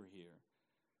believer here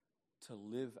to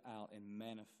live out and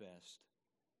manifest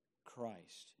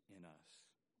Christ in us.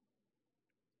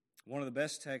 One of the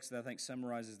best texts that I think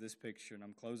summarizes this picture, and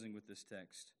I'm closing with this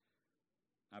text,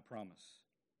 I promise.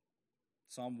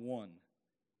 Psalm 1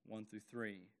 through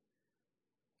 3.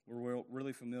 We're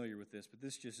really familiar with this, but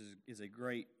this just is a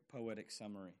great poetic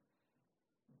summary.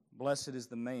 Blessed is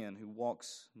the man who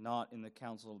walks not in the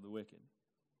counsel of the wicked,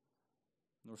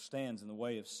 nor stands in the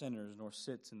way of sinners, nor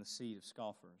sits in the seat of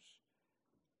scoffers.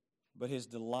 But his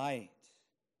delight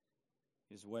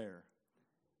is where?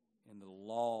 In the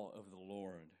law of the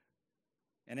Lord.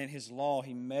 And in His law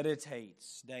he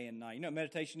meditates day and night. You know what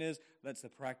meditation is? That's the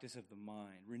practice of the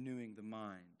mind, renewing the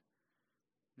mind.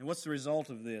 And what's the result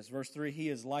of this? Verse 3, he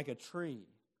is like a tree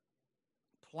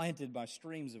planted by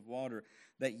streams of water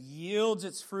that yields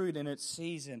its fruit in its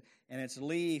season, and its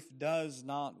leaf does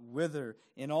not wither.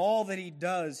 In all that he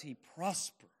does, he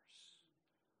prospers.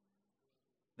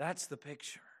 That's the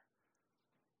picture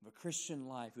of a Christian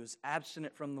life who is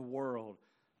abstinent from the world,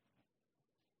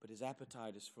 but his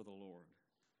appetite is for the Lord.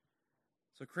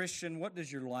 So, Christian, what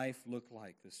does your life look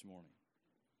like this morning?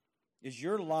 Is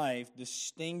your life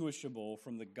distinguishable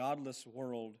from the godless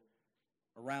world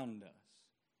around us?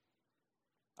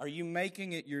 Are you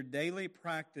making it your daily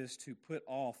practice to put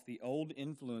off the old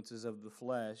influences of the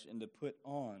flesh and to put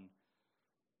on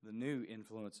the new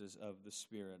influences of the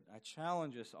Spirit? I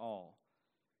challenge us all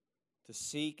to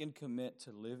seek and commit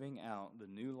to living out the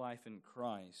new life in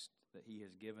Christ that He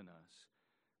has given us.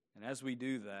 And as we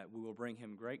do that, we will bring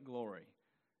Him great glory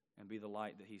and be the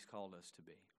light that He's called us to be.